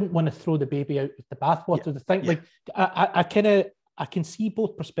wouldn't want to throw the baby out with the bathwater. Yeah. The thing, I can see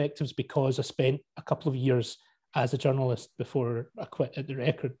both perspectives, because I spent a couple of years as a journalist before I quit at the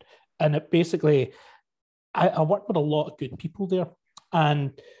Record, and it basically, I worked with a lot of good people there,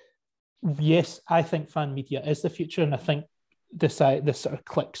 and yes, I think fan media is the future, and I think this sort of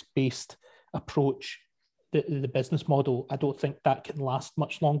clicks-based approach, the business model, I don't think that can last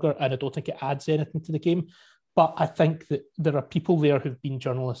much longer, and I don't think it adds anything to the game. But I think that there are people there who've been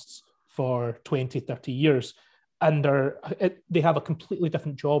journalists for 20, 30 years, and they have a completely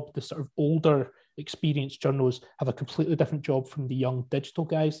different job. The sort of older, experienced journalists have a completely different job from the young digital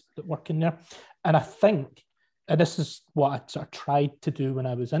guys that work in there. And I think, and this is what I sort of tried to do when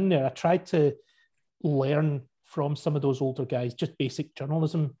I was in there, I tried to learn from some of those older guys, just basic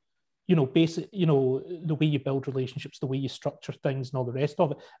journalism, the way you build relationships, the way you structure things and all the rest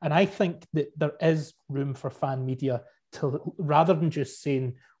of it. And I think that there is room for fan media to, rather than just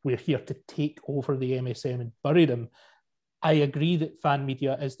saying we're here to take over the MSM and bury them. I agree that fan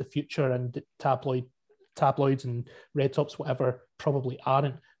media is the future, and that tabloids and red tops, whatever, probably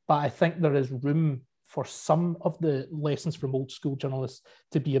aren't. But I think there is room for some of the lessons from old school journalists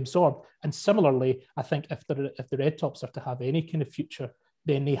to be absorbed. And similarly, I think if the red tops are to have any kind of future,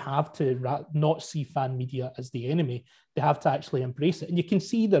 then they have to not see fan media as the enemy. They have to actually embrace it. And you can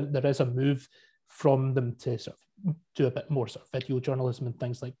see that there is a move from them to sort of do a bit more sort of video journalism and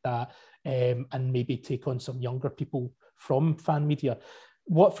things like that, and maybe take on some younger people from fan media.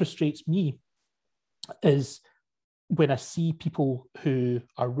 What frustrates me is when I see people who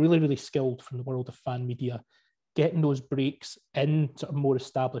are really, really skilled from the world of fan media getting those breaks in sort of more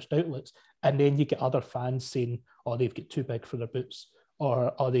established outlets, and then you get other fans saying, oh, they've got too big for their boots,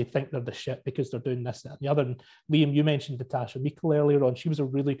 or they think they're the shit because they're doing this, that, and the other. And Liam, you mentioned Natasha Meikle earlier on. She was a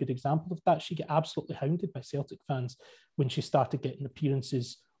really good example of that. She got absolutely hounded by Celtic fans when she started getting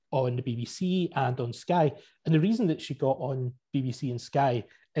appearances on the BBC and on Sky. And the reason that she got on BBC and Sky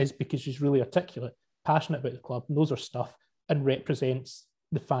is because she's really articulate, passionate about the club, knows her stuff, and represents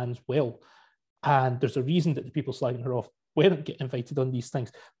the fans well. And there's a reason that the people slagging her off weren't getting invited on these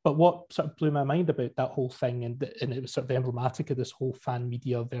things. But what sort of blew my mind about that whole thing, and it was sort of emblematic of this whole fan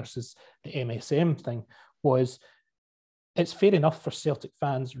media versus the MSM thing, was it's fair enough for Celtic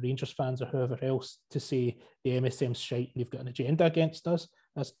fans, Rangers fans, or whoever else to say the MSM's shite and they've got an agenda against us.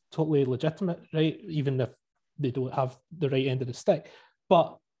 That's totally legitimate, right? Even if they don't have the right end of the stick.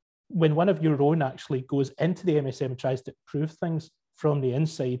 But when one of your own actually goes into the MSM and tries to prove things from the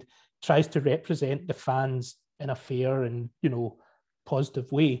inside, tries to represent the fans in a fair and,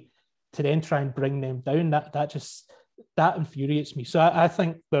 positive way, to then try and bring them down, that infuriates me. So I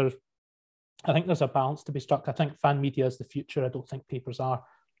think there's a balance to be struck. I think fan media is the future. I don't think papers are.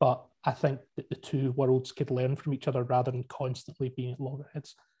 but I think that the two worlds could learn from each other rather than constantly being at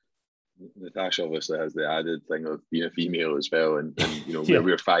loggerheads. Natasha obviously has the added thing of being a female as well, and you know, Yeah.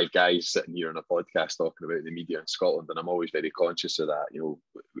 we're five guys sitting here on a podcast talking about the media in Scotland, and I'm always very conscious of that. You know,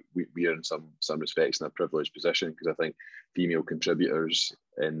 we are in some respects in a privileged position, because I think female contributors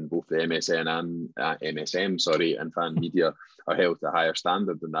in both the MSN and MSM, and fan media are held to a higher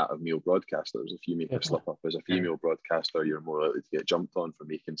standard than that of male broadcasters. If you make a slip up as a female broadcaster, you're more likely to get jumped on for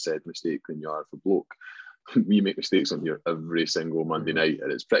making said mistake than you are for bloke. We make mistakes on here every single Monday night,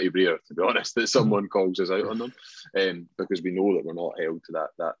 and it's pretty rare, to be honest, that someone calls us out on them, because we know that we're not held to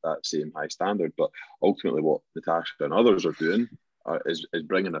that same high standard. But ultimately, what Natasha and others are doing is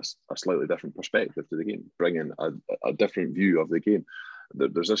bringing us a slightly different perspective to the game, bringing a different view of the game.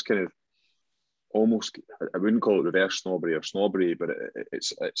 There's this kind of almost, I wouldn't call it reverse snobbery or snobbery, but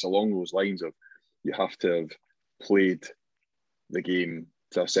it's along those lines of, you have to have played the game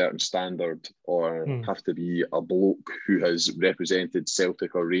to a certain standard, or have to be a bloke who has represented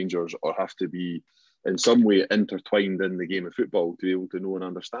Celtic or Rangers, or have to be in some way intertwined in the game of football to be able to know and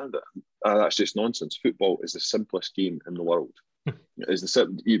understand it. That's just nonsense. Football is the simplest game in the world.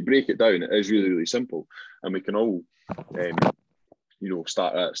 You break it down, it is really, really simple, and we can all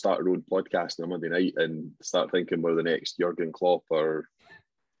start our own podcast on a Monday night and start thinking we're the next Jurgen Klopp or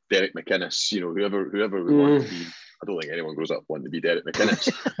Derek McInnes, whoever we want to be. I don't think anyone grows up wanting to be Derek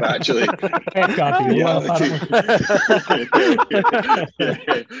McInnes, but actually,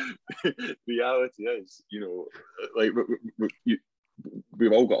 reality is,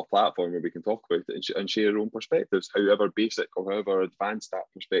 we've all got a platform where we can talk about it and share our own perspectives, however basic or however advanced that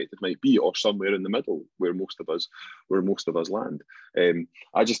perspective might be, or somewhere in the middle where most of us land.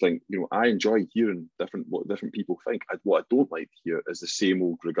 I just think, I enjoy hearing what different people think. What I don't like to hear is the same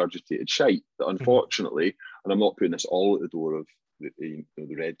old regurgitated shite that, unfortunately, and I'm not putting this all at the door of the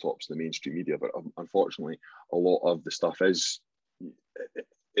red tops and the mainstream media, but unfortunately, a lot of the stuff is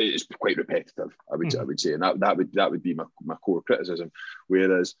quite repetitive, I would say, and that would be my core criticism.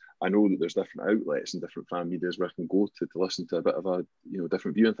 Whereas I know that there's different outlets and different fan medias where I can go to listen to a bit of a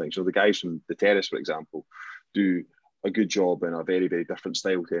different view on things. The guys from the Terrace, for example, do a good job in a very, very different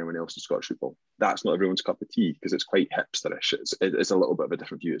style to anyone else in Scottish football. That's not everyone's cup of tea, because it's quite hipsterish. It's a little bit of a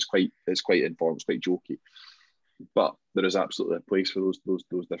different view. It's quite informed. It's quite jokey. But there is absolutely a place for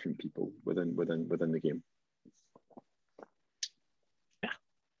those different people within the game.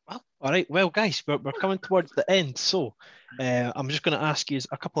 All right, well, guys, we're coming towards the end, so I'm just going to ask you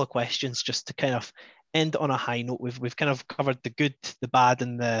a couple of questions just to kind of end on a high note. We've kind of covered the good, the bad,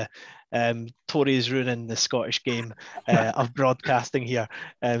 and the Tories ruining the Scottish game of broadcasting here.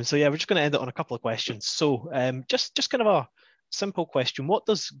 So yeah, we're just going to end it on a couple of questions. So just kind of a simple question: what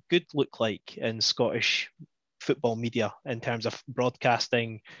does good look like in Scottish football media in terms of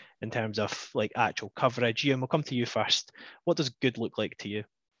broadcasting, in terms of like actual coverage? Ian, we'll come to you first. What does good look like to you?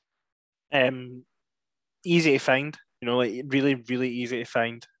 Easy to find, like really, really easy to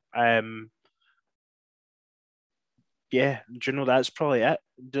find. That's probably it.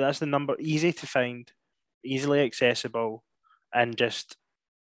 That's the number. Easy to find, easily accessible, and just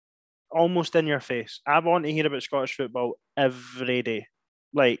almost in your face. I want to hear about Scottish football every day,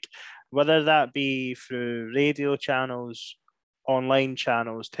 like whether that be through radio channels, online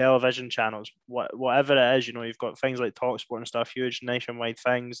channels, television channels, whatever it is. You've got things like TalkSport and stuff, huge nationwide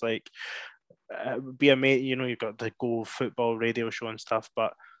things. Like be amazing. You've got the Go Football radio show and stuff.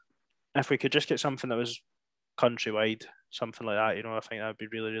 But if we could just get something that was countrywide, something like that, I think that'd be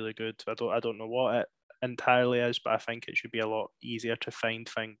really, really good. I don't know what it entirely is, but I think it should be a lot easier to find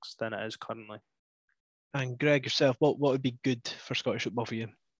things than it is currently. And Greg, yourself, what would be good for Scottish football for you?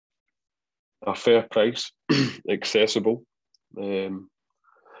 A fair price, accessible.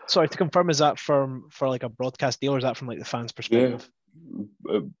 Sorry, to confirm, is that for like a broadcast deal, or is that from like the fans' perspective?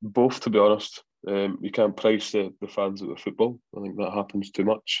 Yeah, both, to be honest. You can't price the fans out of football. I think that happens too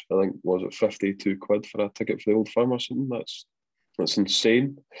much. I think, was it £52 for a ticket for the Old Firm or something? That's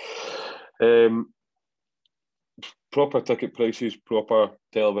insane. Proper ticket prices, proper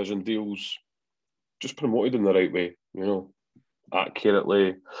television deals, just promoted in the right way,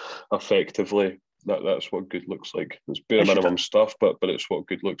 accurately, effectively. That's what good looks like. It's bare minimum stuff, but it's what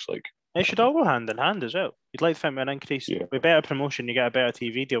good looks like. It should all go hand in hand as well. You'd like to think with an increase, with better promotion, you get a better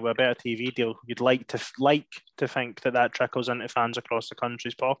TV deal. With a better TV deal, you'd like to think that trickles into fans across the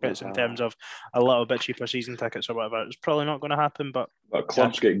country's pockets in terms of a little bit cheaper season tickets or whatever. It's probably not going to happen, but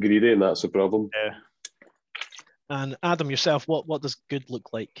clubs get greedy, and that's the problem. Yeah. And Adam, yourself, what does good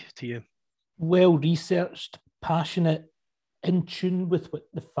look like to you? Well researched, passionate, in tune with what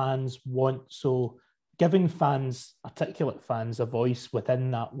the fans want. So giving fans, articulate fans, a voice within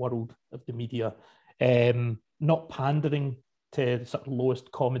that world of the media, not pandering to the sort of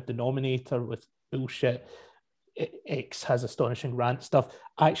lowest common denominator with bullshit. X has astonishing rant stuff,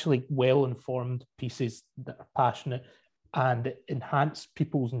 actually well-informed pieces that are passionate and enhance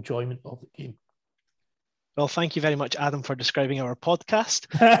people's enjoyment of the game. Well, thank you very much, Adam, for describing our podcast.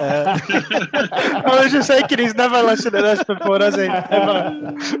 I was just thinking he's never listened to this before, has he?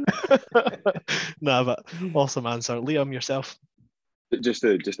 Ever. No, but awesome answer. Liam, yourself. Just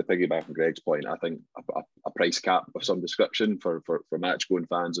to piggyback on Greg's point, I think a price cap of some description for match going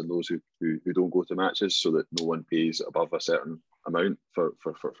fans and those who don't go to matches, so that no one pays above a certain amount for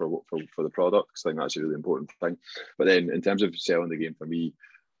the products. I think that's a really important thing. But then in terms of selling the game, for me,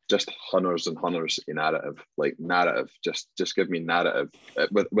 just hunters and hunters in narrative, like narrative. Just give me narrative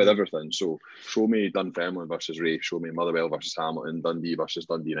with everything. So show me Dunfermline versus Raith, show me Motherwell versus Hamilton, Dundee versus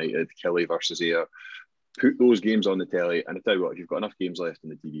Dundee United, Killie versus Ayr. Put those games on the telly, and I tell you what, if you've got enough games left in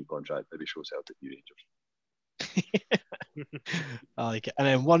the TV contract, maybe show Celtic v Rangers. I like it. And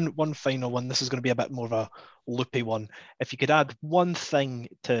then one final one. This is going to be a bit more of a loopy one. If you could add one thing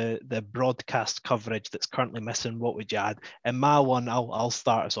to the broadcast coverage that's currently missing, what would you add? And my one, I'll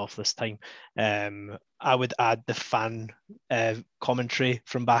start us off this time. I would add the fan commentary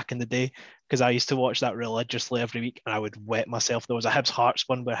from back in the day, because I used to watch that religiously every week, and I would wet myself. There was a Hibs Hearts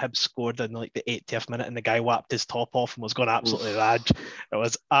one where Hibs scored in like the 80th minute, and the guy whapped his top off and was going absolutely rad. It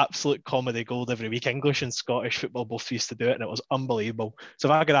was absolute comedy gold every week. English and Scottish football both used to do it, and it was unbelievable. So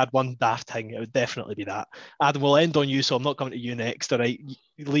if I could add one daft thing, it would definitely be that. Adam, we'll end on you, so I'm not coming to you next. All right,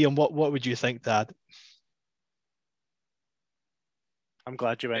 Liam, what would you think to add? I'm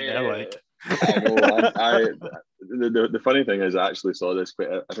glad you went there, like. I know. The funny thing is, I actually saw this.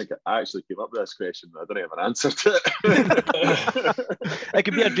 I think I actually came up with this question. I don't have an answer to it. It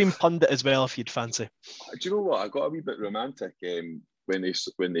could be a dream pundit as well if you'd fancy. Do you know what? I got a wee bit romantic when they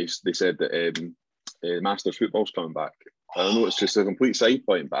said that Masters football's coming back. I know it's just a complete side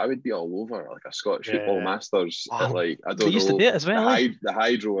point, but I would be all over like a Scottish football Masters at, like, I don't know, used to do it as well, the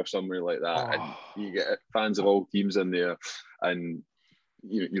Hydro or somewhere like that, and you get fans of all teams in there, and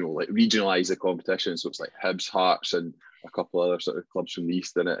you know, like regionalise the competition. So it's like Hibs, Hearts, and a couple other sort of clubs from the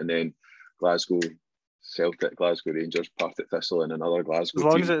east in it, and then Glasgow Celtic, Glasgow Rangers, Partick Thistle, and another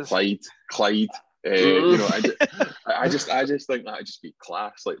Glasgow team, Clyde. You know, I just think that'd just be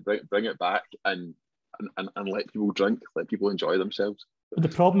class. Like bring it back and let people drink, let people enjoy themselves. The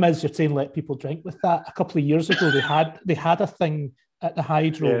problem is, you're saying let people drink. With that, a couple of years ago, they had a thing at the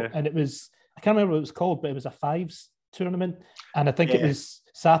Hydro, and it was, I can't remember what it was called, but it was a fives tournament, and I think it was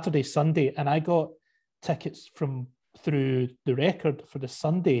Saturday, Sunday, and I got tickets through the Record for the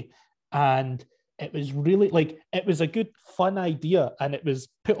Sunday, and it was really it was a good fun idea, and it was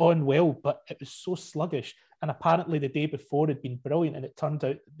put on well, but it was so sluggish. And apparently the day before had been brilliant, and it turned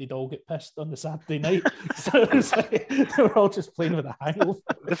out they'd all get pissed on the Saturday night. So it was like they were all just playing with a hangover.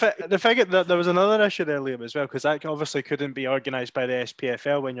 The thing that there was another issue there, Liam, as well, because that obviously couldn't be organised by the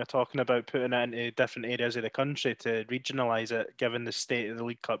SPFL when you're talking about putting it into different areas of the country to regionalise it, given the state of the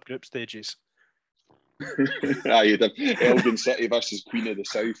League Cup group stages. You'd have Elgin City versus Queen of the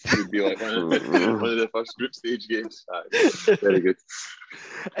South would be like one of the first group stage games. Very good.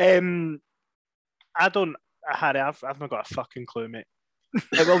 Harry, I've not got a fucking clue, mate.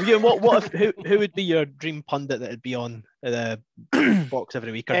 Well, you, who would be your dream pundit that would be on the box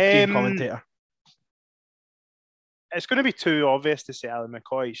every week, or dream commentator? It's going to be too obvious to say Alan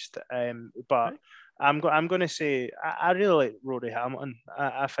McCoist, but I'm going to say I really like Rory Hamilton.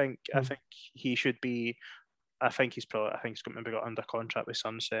 I think he should be. I think he's maybe got under contract with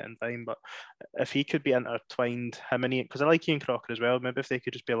Sunset in time, but if he could be intertwined, him and Ian, because I like Ian Crocker as well, maybe if they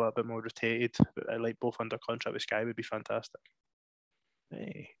could just be a little bit more rotated, like both under contract with Sky, would be fantastic.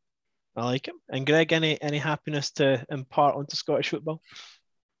 Hey, I like him. And Greg, any happiness to impart onto Scottish football?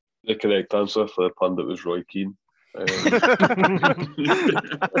 The correct answer for the pundit was Roy Keane.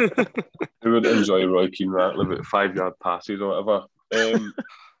 Who would enjoy Roy Keane rattling about 5-yard passes or whatever?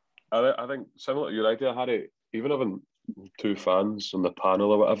 I think similar to your idea, Harry, even having two fans on the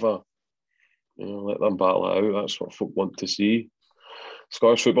panel or whatever, you know, let them battle it out. That's what folk want to see.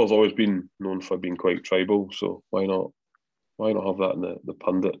 Scottish football's always been known for being quite tribal, so why not have that in the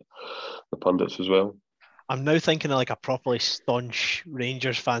pundits as well? I'm now thinking of like a properly staunch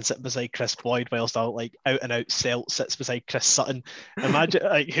Rangers fan sitting beside Chris Boyd, whilst out and out Celt sits beside Chris Sutton.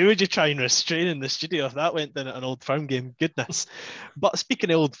 Imagine who would you try and restrain in the studio if that went down at an Old Firm game? Goodness. But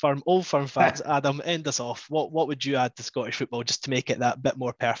speaking of Old Firm fans, Adam, end us off. What would you add to Scottish football just to make it that bit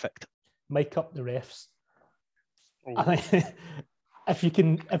more perfect? Mic up the refs. Oh. if you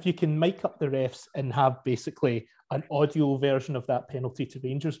can mic up the refs and have basically an audio version of that penalty to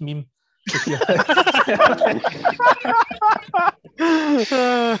Rangers meme. It's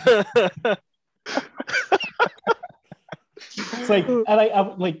like, I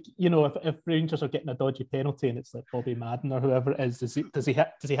like, you know, if Rangers are getting a dodgy penalty and it's like Bobby Madden or whoever it is, does he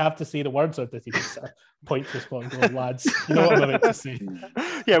have to say the words, or does he just point to the spot and go, lads, you know what I'm about to say?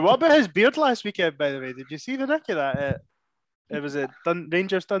 Yeah, what about his beard last weekend, by the way? Did you see the nick of that? It was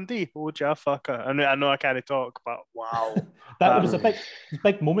Rangers Dundee. Oh, ja fucker. I know I can't talk, but wow. That was a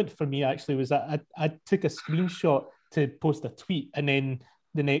big moment for me, actually, was that I took a screenshot to post a tweet, and then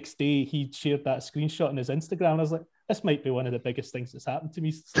the next day he shared that screenshot on his Instagram. I was like, this might be one of the biggest things that's happened to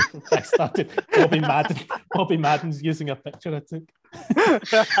me since I started. Bobby Madden's using a picture I took.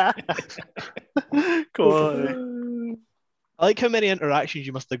 Cool. I like how many interactions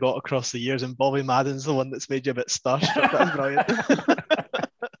you must have got across the years, and Bobby Madden's the one that's made you a bit starstruck. That's brilliant.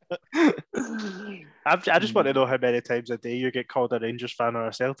 I just want to know how many times a day you get called a Rangers fan or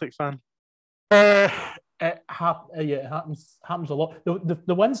a Celtic fan. It happens a lot.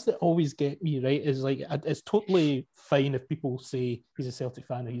 The ones that always get me, right, is like, it's totally fine if people say he's a Celtic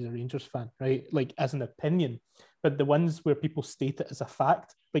fan or he's a Rangers fan, right, like as an opinion. But the ones where people state it as a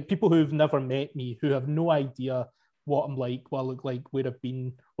fact, like people who've never met me, who have no idea what I'm like, what I look like, where I've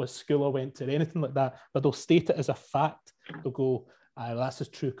been, what school I went to, or anything like that, but they'll state it as a fact. They'll go, that's his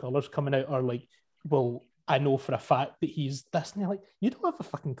true colours coming out, or like, well, I know for a fact that he's this, and you're like, you don't have a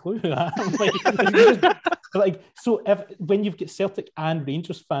fucking clue who I am. Like, so when you've got Celtic and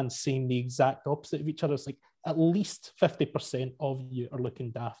Rangers fans saying the exact opposite of each other, it's like at least 50% of you are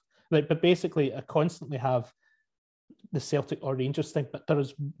looking daft. Like, but basically, I constantly have the Celtic or Rangers thing, but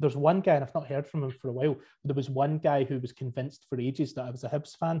there's one guy, and I've not heard from him for a while. There was one guy who was convinced for ages that I was a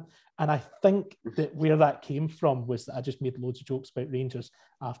Hibs fan, and I think that where that came from was that I just made loads of jokes about Rangers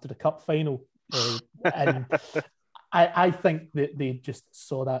after the cup final, and I think that they just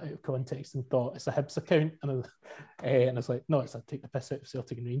saw that out of context and thought it's a Hibs account, and I was like, no, it's a take the piss out of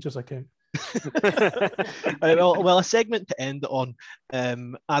Celtic and Rangers account. Well, a segment to end on.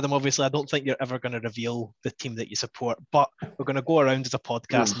 Adam, obviously, I don't think you're ever going to reveal the team that you support, but we're going to go around as a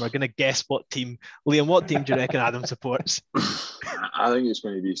podcast and we're going to guess what team. Liam, what team do you reckon Adam supports? I think it's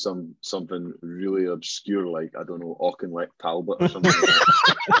going to be something really obscure, like, I don't know, Auchinleck Talbot or something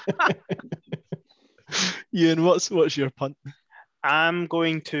like that. Ian, what's your punt? I'm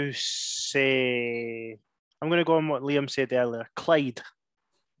going to go on what Liam said earlier, Clyde.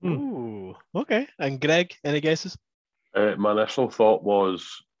 Ooh, okay. And Greg, any guesses? My initial thought was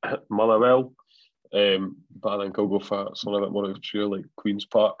Motherwell, but I think I'll go for something a bit more obscure, like Queen's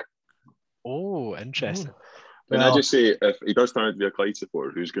Park. Oh, interesting. Can I just say, if he does turn out to be a Clyde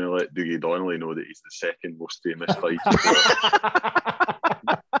supporter, who's going to let Dougie Donnelly know that he's the second most famous Clyde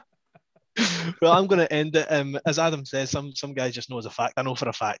supporter? Well, I'm going to end it. As Adam says, some guys just know as a fact. I know for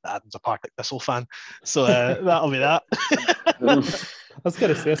a fact that Adam's a Partick Thistle fan, so that'll be that. I was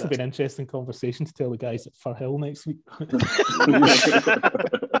going to say, this will be an interesting conversation to tell the guys at Firhill next week.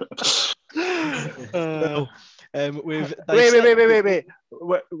 Wait.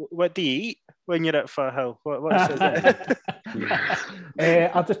 What do you eat when you're at Firhill? What is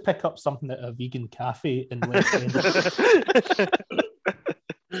it? I'll just pick up something at a vegan cafe in West End.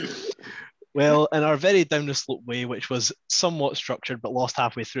 Well, in our very down the slope way, which was somewhat structured but lost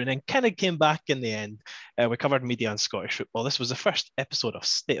halfway through and then kind of came back in the end, we covered media and Scottish football. This was the first episode of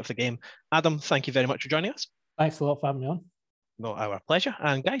State of the Game. Adam, thank you very much for joining us. Thanks a lot for having me on. No, our pleasure.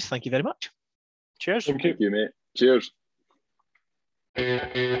 And guys, thank you very much. Cheers. Thank you, mate. Cheers.